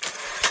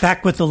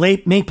 Back with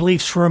the Maple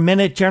Leafs for a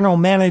minute, General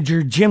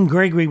Manager Jim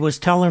Gregory was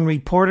telling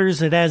reporters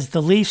that as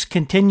the Leafs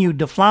continued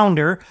to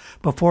flounder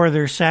before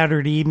their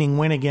Saturday evening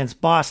win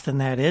against Boston,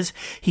 that is,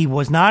 he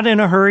was not in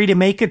a hurry to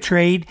make a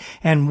trade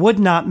and would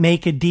not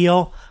make a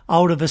deal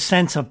out of a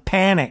sense of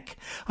panic.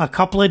 A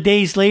couple of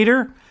days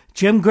later,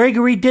 Jim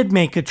Gregory did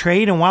make a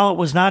trade, and while it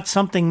was not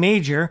something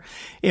major,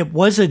 it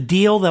was a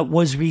deal that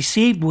was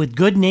received with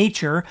good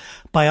nature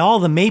by all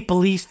the Maple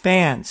Leaf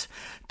fans.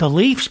 The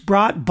Leafs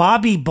brought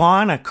Bobby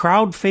Baun, a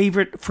crowd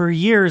favorite for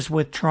years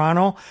with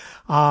Toronto,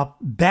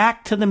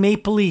 back to the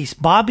Maple Leafs.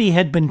 Bobby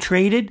had been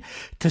traded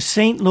to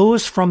St.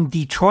 Louis from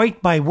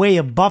Detroit by way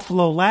of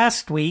Buffalo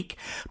last week,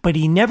 but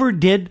he never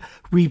did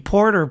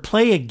report or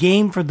play a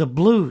game for the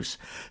Blues.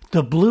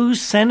 The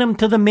Blues sent him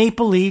to the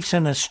Maple Leafs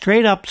in a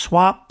straight-up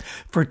swap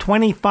for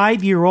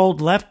 25-year-old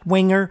left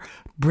winger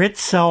Britt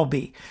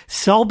Selby.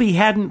 Selby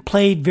hadn't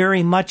played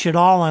very much at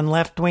all on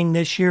left wing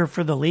this year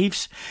for the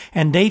Leafs,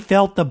 and they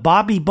felt that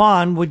Bobby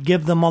Baun would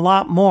give them a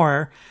lot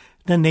more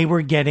than they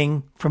were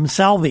getting from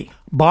Selby.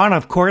 Baun,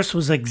 of course,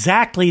 was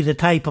exactly the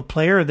type of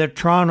player that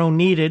Toronto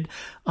needed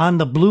on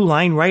the blue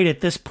line right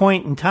at this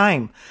point in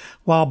time.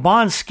 While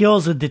Baun's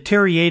skills have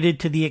deteriorated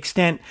to the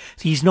extent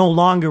he's no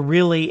longer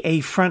really a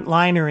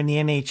frontliner in the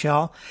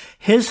NHL,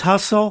 his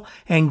hustle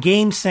and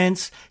game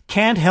sense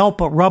can't help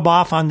but rub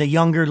off on the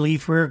younger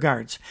Leaf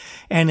rearguards,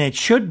 and it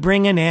should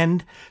bring an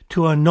end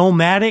to a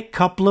nomadic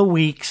couple of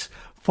weeks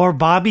for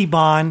Bobby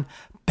Baun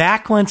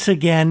back once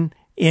again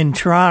in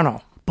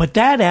Toronto. But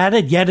that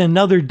added yet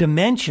another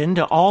dimension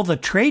to all the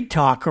trade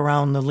talk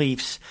around the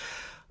Leafs.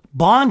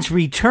 Baun's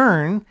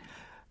return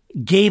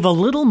gave a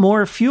little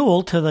more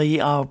fuel to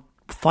the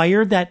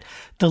fire that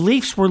the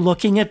Leafs were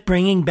looking at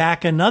bringing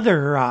back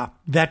another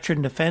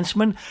veteran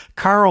defenseman,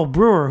 Carl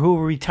Brewer, who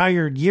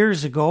retired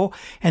years ago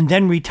and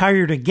then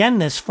retired again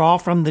this fall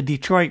from the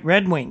Detroit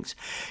Red Wings.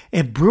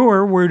 If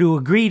Brewer were to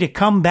agree to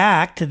come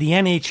back to the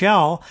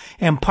NHL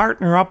and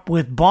partner up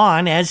with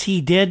Baun, as he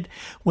did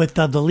with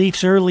the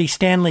Leafs' early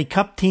Stanley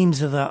Cup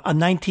teams of the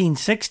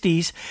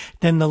 1960s,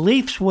 then the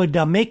Leafs would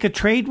make a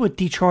trade with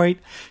Detroit,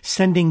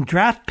 sending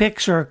draft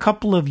picks or a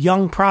couple of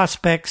young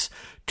prospects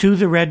to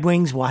the Red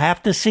Wings. We'll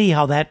have to see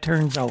how that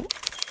turns out.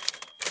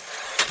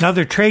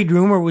 Another trade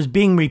rumor was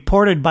being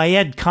reported by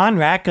Ed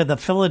Conrack of the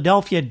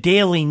Philadelphia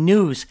Daily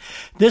News.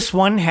 This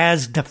one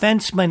has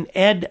defenseman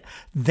Ed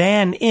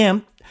Van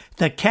Impe,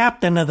 the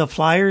captain of the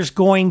Flyers,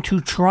 going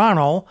to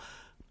Toronto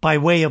by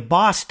way of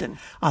Boston.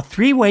 A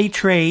three-way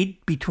trade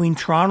between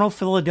Toronto,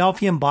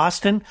 Philadelphia, and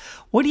Boston.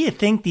 What do you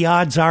think the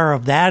odds are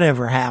of that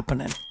ever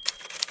happening?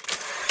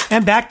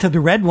 And back to the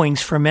Red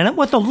Wings for a minute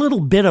with a little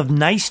bit of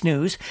nice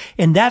news.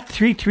 In that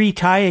 3-3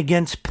 tie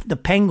against the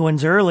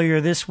Penguins earlier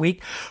this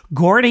week,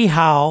 Gordie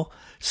Howe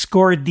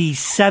scored the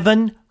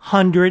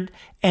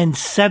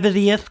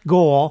 770th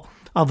goal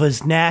of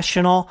his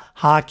National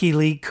Hockey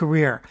League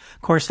career.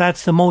 Of course,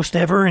 that's the most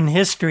ever in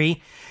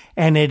history,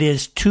 and it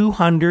is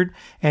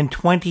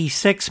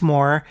 226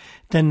 more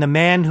than the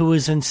man who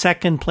is in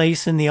second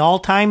place in the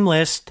all-time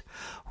list,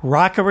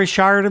 Rocco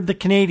Richard of the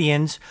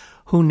Canadiens,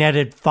 who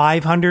netted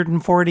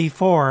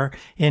 544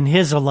 in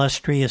his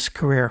illustrious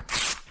career.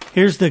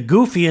 Here's the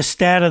goofiest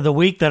stat of the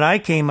week that I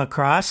came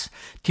across.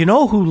 Do you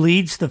know who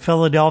leads the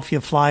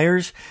Philadelphia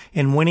Flyers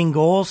in winning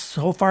goals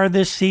so far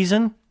this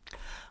season?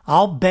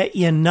 I'll bet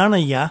you none of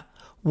you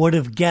would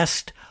have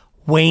guessed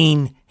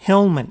Wayne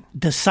Hillman.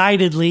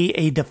 Decidedly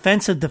a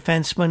defensive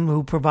defenseman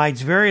who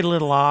provides very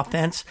little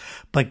offense.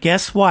 But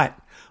guess what?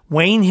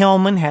 Wayne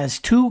Hillman has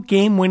 2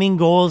 game-winning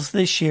goals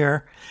this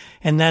year,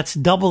 and that's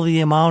double the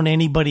amount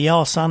anybody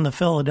else on the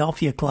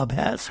Philadelphia club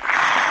has.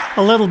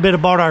 A little bit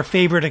about our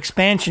favorite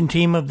expansion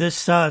team of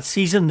this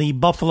season, the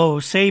Buffalo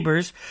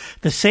Sabres.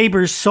 The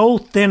Sabres so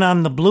thin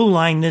on the blue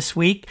line this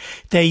week,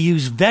 they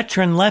use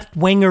veteran left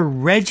winger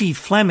Reggie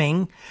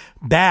Fleming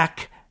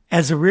back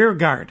as a rear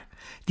guard.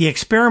 The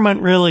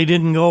experiment really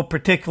didn't go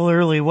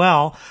particularly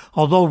well,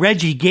 although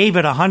Reggie gave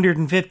it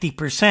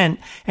 150%,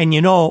 and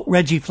you know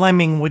Reggie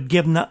Fleming would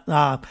give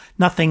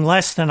nothing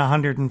less than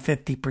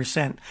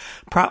 150%.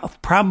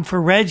 Problem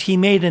for Reg, he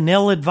made an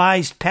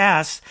ill-advised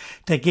pass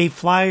that gave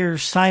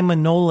Flyers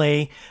Simon Nole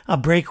a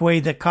breakaway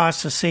that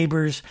cost the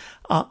Sabres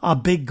a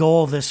big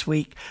goal this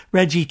week.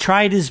 Reggie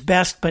tried his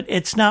best, but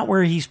it's not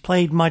where he's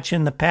played much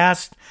in the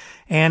past,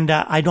 and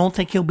I don't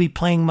think he'll be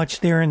playing much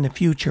there in the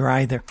future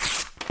either.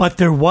 But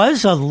there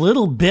was a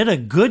little bit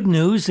of good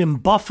news in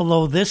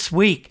Buffalo this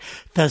week.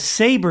 The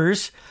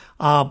Sabres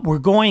were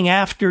going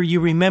after, you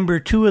remember,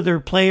 2 of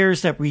their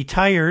players that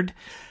retired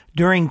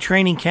during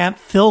training camp,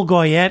 Phil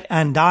Goyette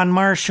and Don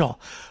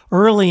Marshall.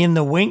 Early in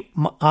the week,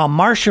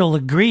 Marshall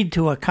agreed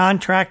to a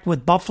contract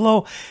with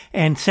Buffalo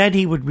and said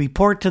he would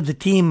report to the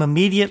team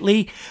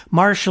immediately.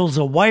 Marshall's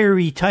a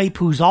wiry type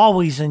who's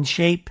always in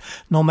shape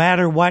no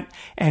matter what,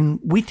 and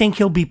we think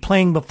he'll be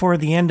playing before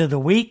the end of the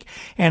week.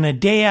 And a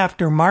day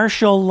after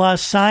Marshall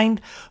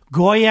signed,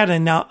 Goyette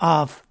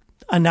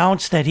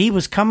announced that he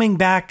was coming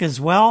back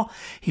as well.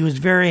 He was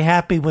very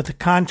happy with the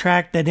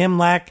contract that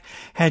Imlach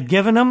had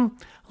given him.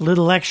 A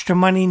little extra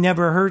money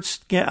never hurts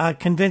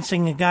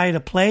convincing a guy to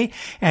play.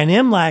 And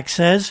Imlach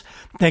says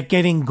that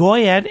getting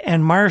Goyette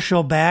and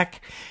Marshall back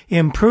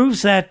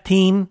improves that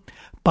team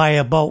by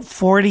about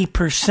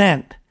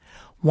 40%.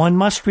 One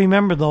must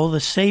remember, though, the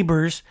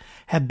Sabres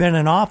have been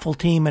an awful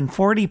team, and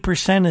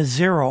 40% is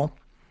zero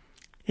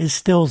is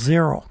still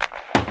zero.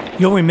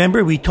 You'll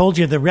remember we told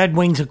you the Red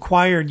Wings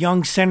acquired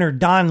young center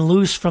Don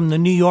Luce from the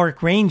New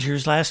York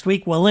Rangers last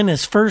week. Well, in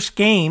his first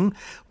game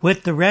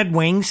with the Red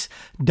Wings,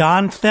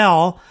 Don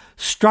fell,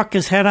 struck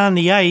his head on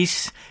the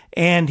ice,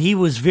 and he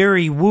was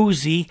very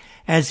woozy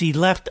as he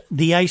left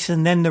the ice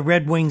and then the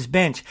Red Wings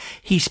bench.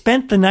 He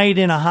spent the night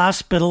in a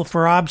hospital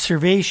for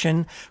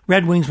observation.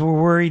 Red Wings were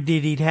worried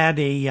that he'd had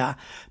a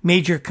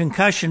major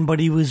concussion, but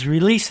he was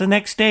released the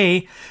next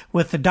day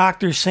with the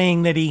doctors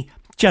saying that he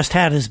just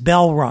had his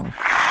bell rung.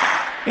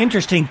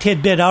 Interesting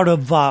tidbit out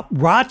of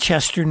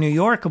Rochester, New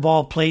York, of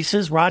all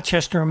places.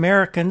 Rochester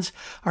Americans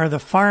are the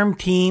farm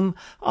team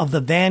of the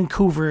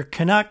Vancouver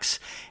Canucks,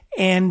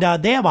 and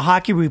they have a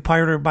hockey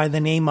reporter by the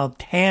name of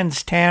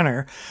Hans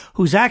Tanner,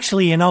 who's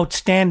actually an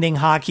outstanding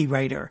hockey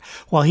writer.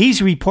 Well,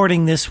 he's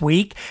reporting this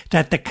week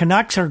that the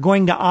Canucks are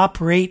going to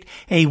operate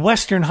a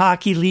Western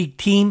Hockey League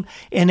team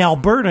in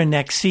Alberta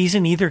next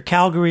season, either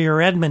Calgary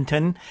or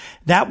Edmonton.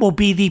 That will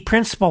be the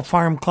principal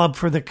farm club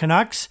for the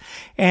Canucks,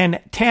 and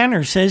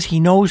Tanner says he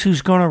knows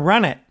who's going to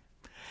run it.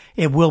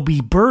 It will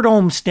be Bert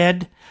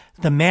Olmsted,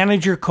 the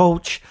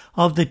manager-coach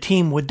of the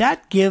team. Would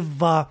that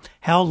give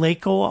Hal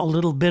Layko a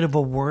little bit of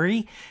a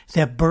worry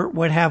that Bert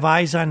would have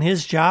eyes on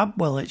his job?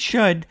 Well, it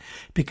should,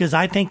 because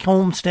I think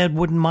Olmsted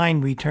wouldn't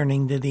mind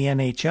returning to the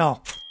NHL.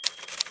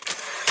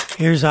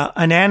 Here's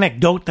an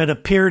anecdote that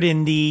appeared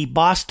in the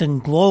Boston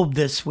Globe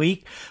this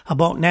week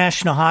about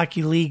National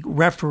Hockey League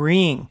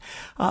refereeing.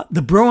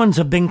 The Bruins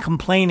have been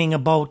complaining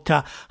about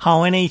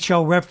how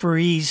NHL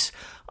referees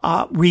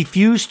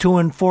refuse to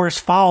enforce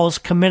fouls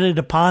committed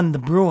upon the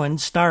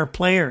Bruins star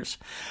players.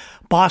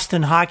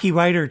 Boston hockey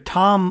writer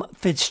Tom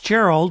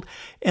Fitzgerald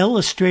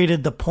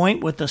illustrated the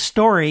point with a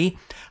story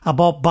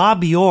about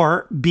Bobby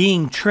Orr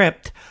being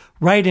tripped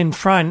right in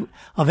front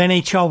of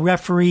NHL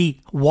referee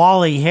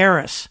Wally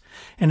Harris.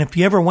 And if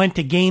you ever went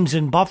to games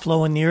in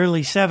Buffalo in the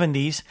early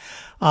 70s,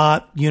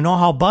 You know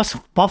how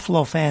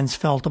Buffalo fans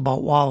felt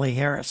about Wally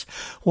Harris.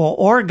 Well,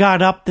 Orr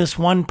got up this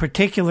one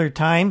particular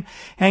time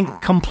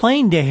and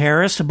complained to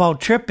Harris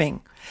about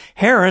tripping.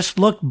 Harris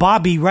looked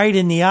Bobby right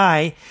in the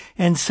eye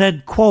and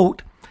said,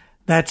 quote,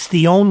 "That's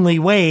the only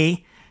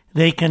way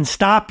they can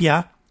stop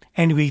you,"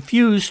 and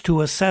refused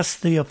to assess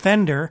the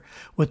offender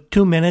with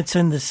 2 minutes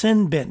in the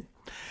sin bin.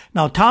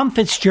 Now, Tom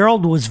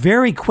Fitzgerald was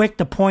very quick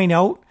to point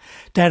out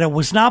that it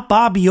was not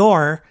Bobby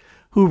Orr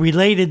who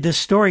related this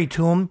story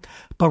to him,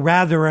 but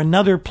rather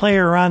another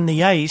player on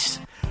the ice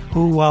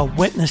who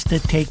witnessed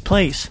it take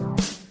place.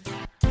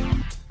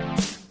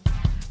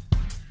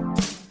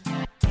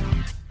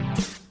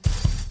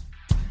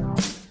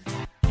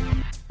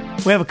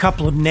 We have a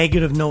couple of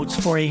negative notes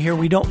for you here.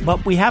 We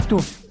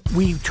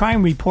try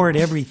and report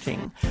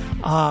everything.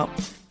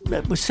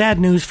 It was sad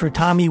news for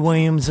Tommy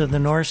Williams of the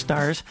North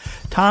Stars.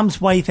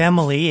 Tom's wife,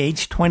 Emily,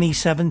 age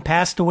 27,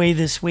 passed away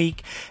this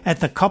week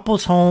at the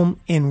couple's home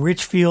in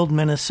Richfield,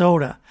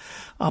 Minnesota.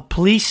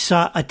 Police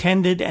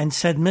attended and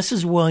said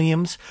Mrs.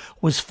 Williams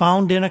was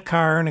found in a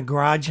car in a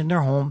garage in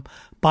their home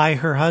by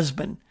her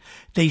husband.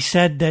 They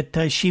said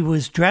that she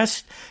was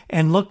dressed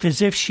and looked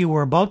as if she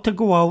were about to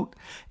go out,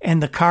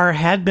 and the car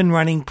had been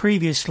running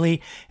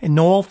previously, and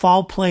no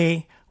foul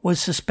play was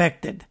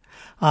suspected.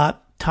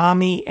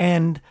 Tommy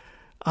and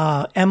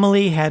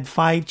Emily had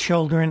 5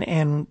 children,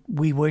 and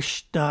we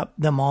wished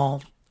them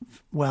all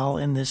well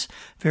in this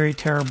very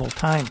terrible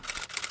time.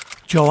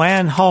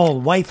 Joanne Hull,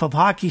 wife of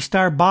hockey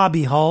star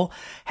Bobby Hull,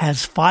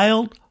 has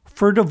filed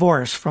for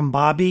divorce from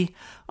Bobby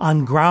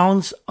on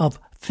grounds of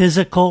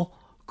physical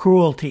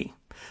cruelty.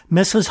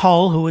 Mrs.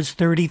 Hull, who is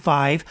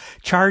 35,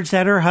 charged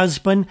that her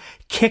husband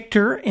kicked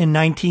her in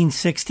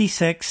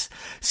 1966,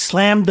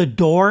 slammed the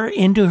door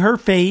into her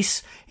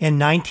face in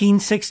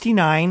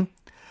 1969,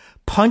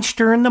 punched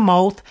her in the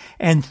mouth,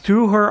 and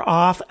threw her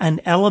off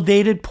an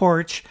elevated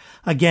porch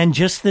again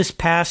just this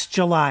past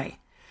July.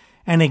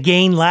 And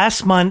again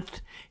last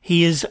month,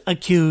 he is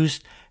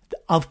accused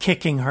of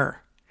kicking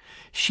her.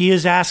 She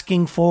is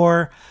asking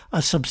for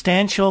a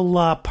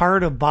substantial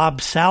part of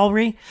Bob's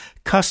salary,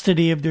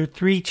 custody of their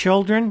 3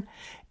 children,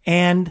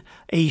 and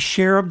a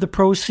share of the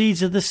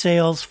proceeds of the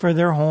sales for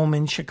their home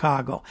in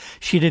Chicago.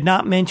 She did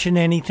not mention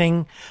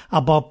anything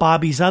about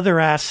Bobby's other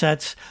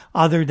assets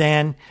other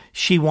than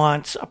she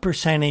wants a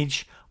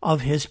percentage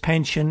of his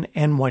pension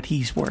and what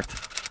he's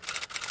worth.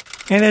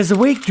 And as the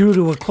week drew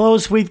to a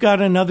close, we've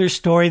got another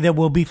story that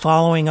we'll be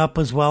following up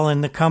as well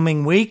in the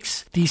coming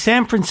weeks. The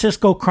San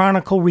Francisco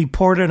Chronicle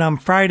reported on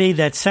Friday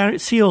that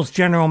Seals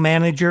general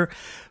manager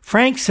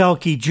Frank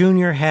Selke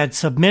Jr. had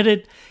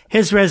submitted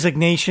his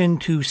resignation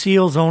to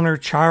Seals owner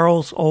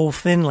Charles O.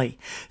 Finley.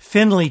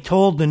 Finley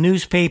told the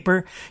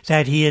newspaper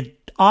that he had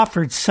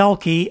offered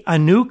Selke a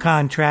new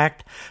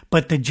contract,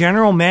 but the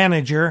general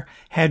manager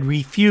had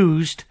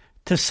refused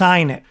to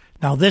sign it.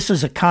 Now, this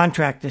is a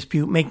contract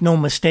dispute. Make no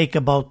mistake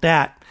about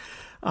that.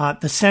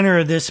 The center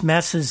of this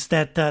mess is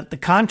that the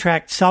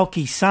contract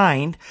Selke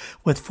signed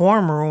with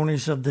former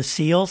owners of the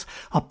Seals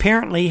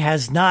apparently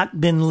has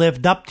not been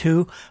lived up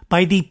to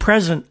by the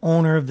present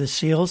owner of the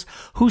Seals,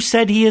 who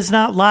said he is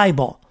not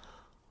liable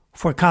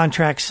for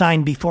contracts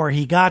signed before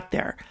he got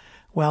there.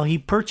 Well, he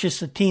purchased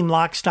the team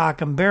lock,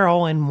 stock, and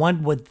barrel, and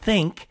one would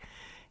think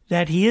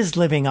that he is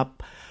living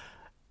up.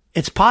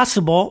 It's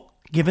possible,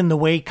 given the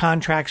way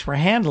contracts were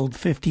handled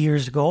 50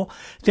 years ago,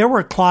 there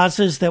were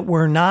clauses that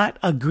were not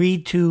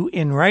agreed to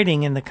in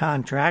writing in the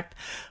contract,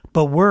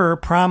 but were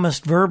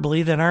promised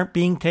verbally that aren't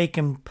being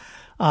taken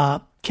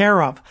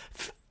care of.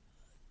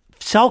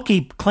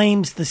 Selke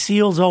claims the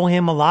Seals owe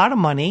him a lot of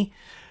money.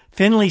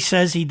 Finley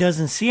says he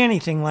doesn't see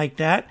anything like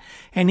that,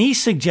 and he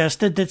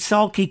suggested that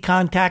Selke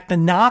contact the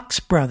Knox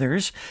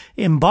brothers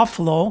in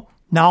Buffalo,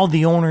 now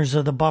the owners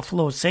of the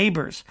Buffalo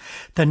Sabres.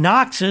 The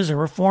Knoxes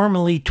are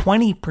formerly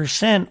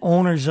 20%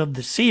 owners of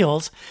the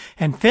Seals,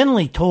 and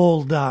Finley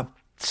told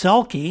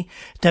Selke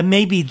that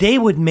maybe they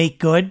would make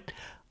good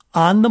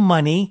on the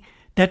money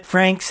that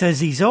Frank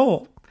says he's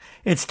owed.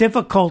 It's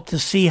difficult to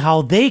see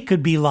how they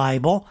could be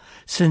liable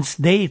since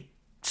they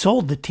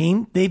sold the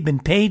team. They've been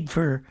paid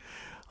for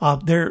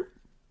their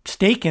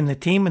stake in the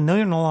team, and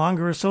they're no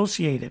longer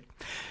associated.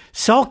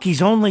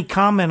 Selke's only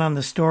comment on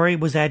the story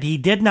was that he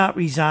did not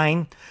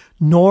resign,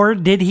 nor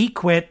did he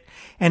quit,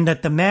 and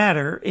that the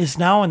matter is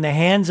now in the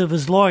hands of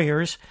his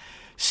lawyers.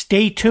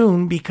 Stay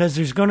tuned, because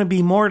there's going to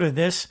be more to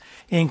this,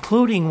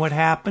 including what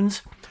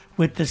happens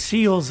with the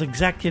Seals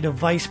Executive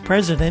Vice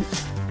President,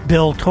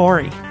 Bill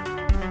Torrey.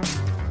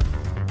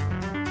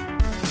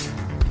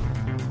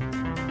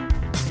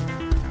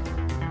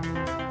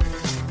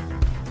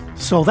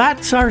 So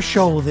that's our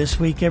show this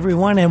week,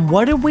 everyone. And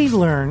what did we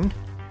learn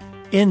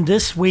in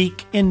this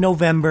week in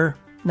November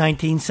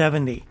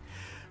 1970?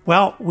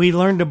 Well, we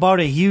learned about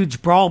a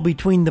huge brawl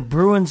between the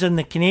Bruins and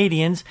the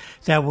Canadiens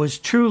that was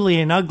truly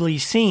an ugly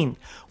scene.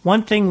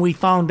 One thing we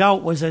found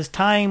out was as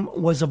time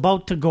was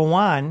about to go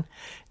on,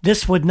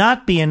 this would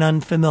not be an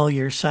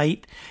unfamiliar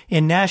sight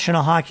in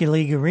National Hockey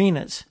League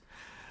arenas.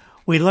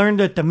 We learned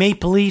that the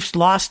Maple Leafs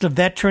lost a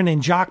veteran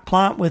in Jacques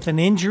Plante with an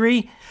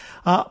injury.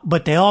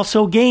 but they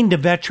also gained a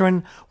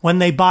veteran when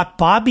they bought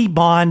Bobby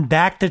Bond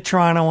back to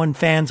Toronto, and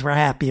fans were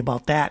happy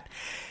about that.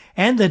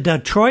 And the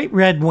Detroit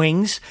Red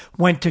Wings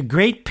went to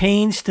great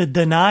pains to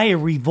deny a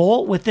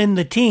revolt within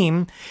the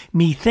team.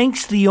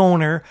 Methinks the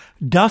owner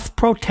doth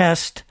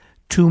protest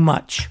too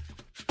much.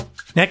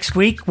 Next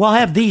week, we'll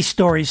have these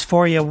stories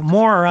for you.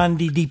 More on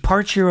the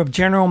departure of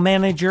General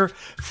Manager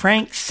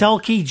Frank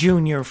Selke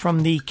Jr.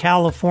 from the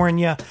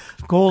California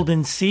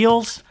Golden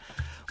Seals.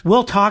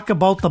 We'll talk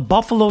about the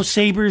Buffalo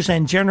Sabres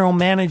and General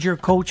Manager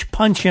Coach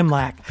Punch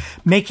Imlach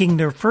making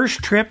their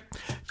first trip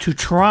to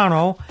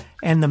Toronto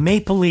and the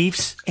Maple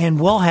Leafs, and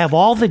we'll have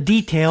all the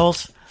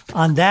details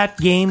on that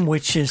game,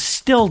 which is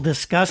still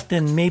discussed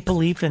in Maple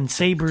Leaf and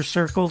Sabre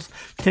circles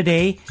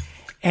today.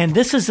 And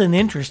this is an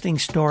interesting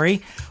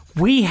story.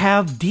 We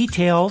have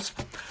details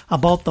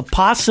about the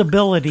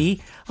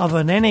possibility of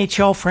an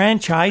NHL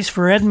franchise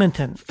for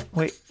Edmonton.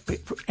 Wait,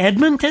 for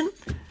Edmonton?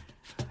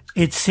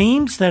 It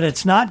seems that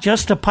it's not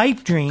just a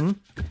pipe dream.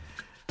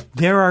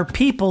 There are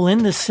people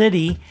in the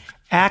city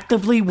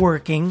actively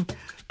working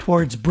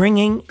towards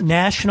bringing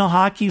National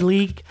Hockey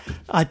League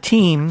a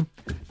team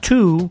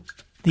to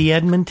the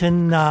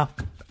Edmonton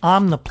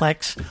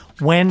Omniplex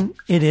when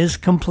it is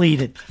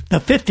completed. The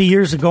 50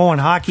 Years Ago in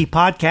Hockey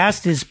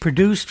podcast is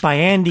produced by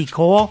Andy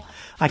Cole.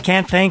 I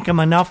can't thank him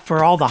enough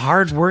for all the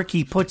hard work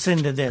he puts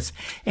into this.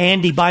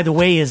 Andy, by the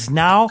way, is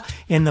now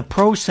in the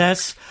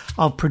process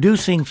of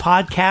producing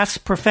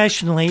podcasts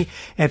professionally.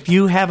 If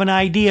you have an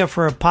idea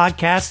for a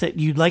podcast that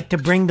you'd like to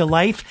bring to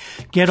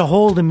life, get a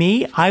hold of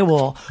me. I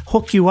will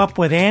hook you up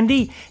with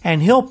Andy,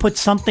 and he'll put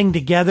something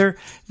together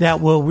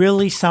that will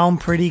really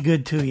sound pretty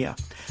good to you.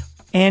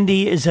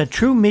 Andy is a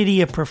true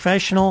media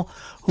professional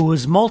who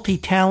is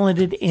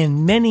multi-talented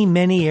in many,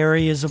 many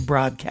areas of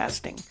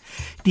broadcasting.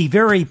 The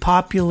very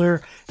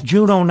popular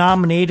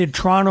Juno-nominated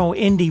Toronto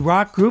indie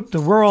rock group, the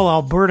Rural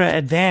Alberta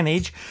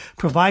Advantage,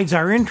 provides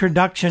our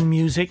introduction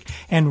music,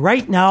 and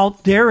right now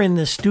they're in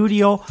the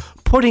studio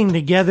putting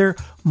together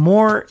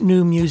more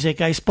new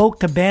music. I spoke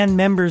to band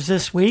members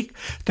this week.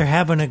 They're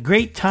having a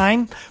great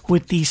time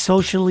with these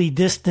socially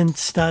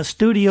distanced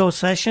studio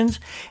sessions,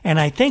 and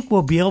I think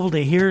we'll be able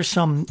to hear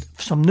some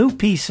new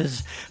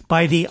pieces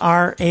by the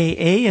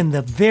RAA in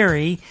the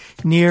very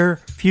near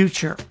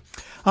future.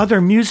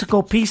 Other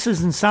musical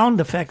pieces and sound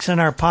effects in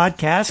our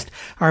podcast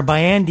are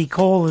by Andy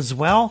Cole as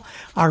well.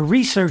 Our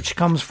research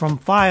comes from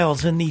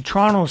files in the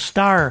Toronto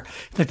Star,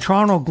 the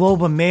Toronto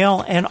Globe and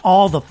Mail, and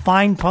all the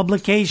fine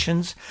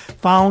publications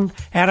found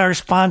at our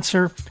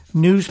sponsor,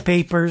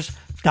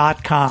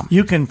 newspapers.com.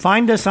 You can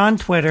find us on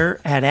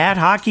Twitter at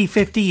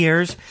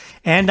Hockey50Years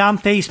and on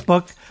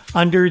Facebook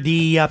under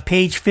the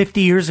page 50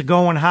 Years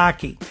Ago in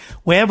Hockey.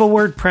 We have a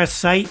WordPress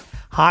site,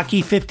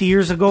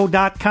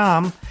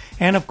 Hockey50YearsAgo.com.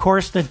 And, of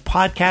course, the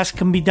podcast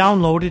can be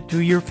downloaded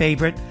through your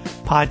favorite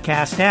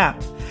podcast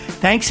app.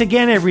 Thanks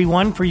again,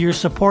 everyone, for your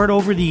support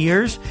over the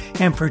years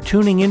and for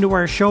tuning into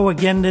our show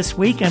again this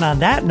week. And on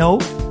that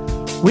note,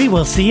 we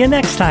will see you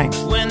next time.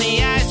 When the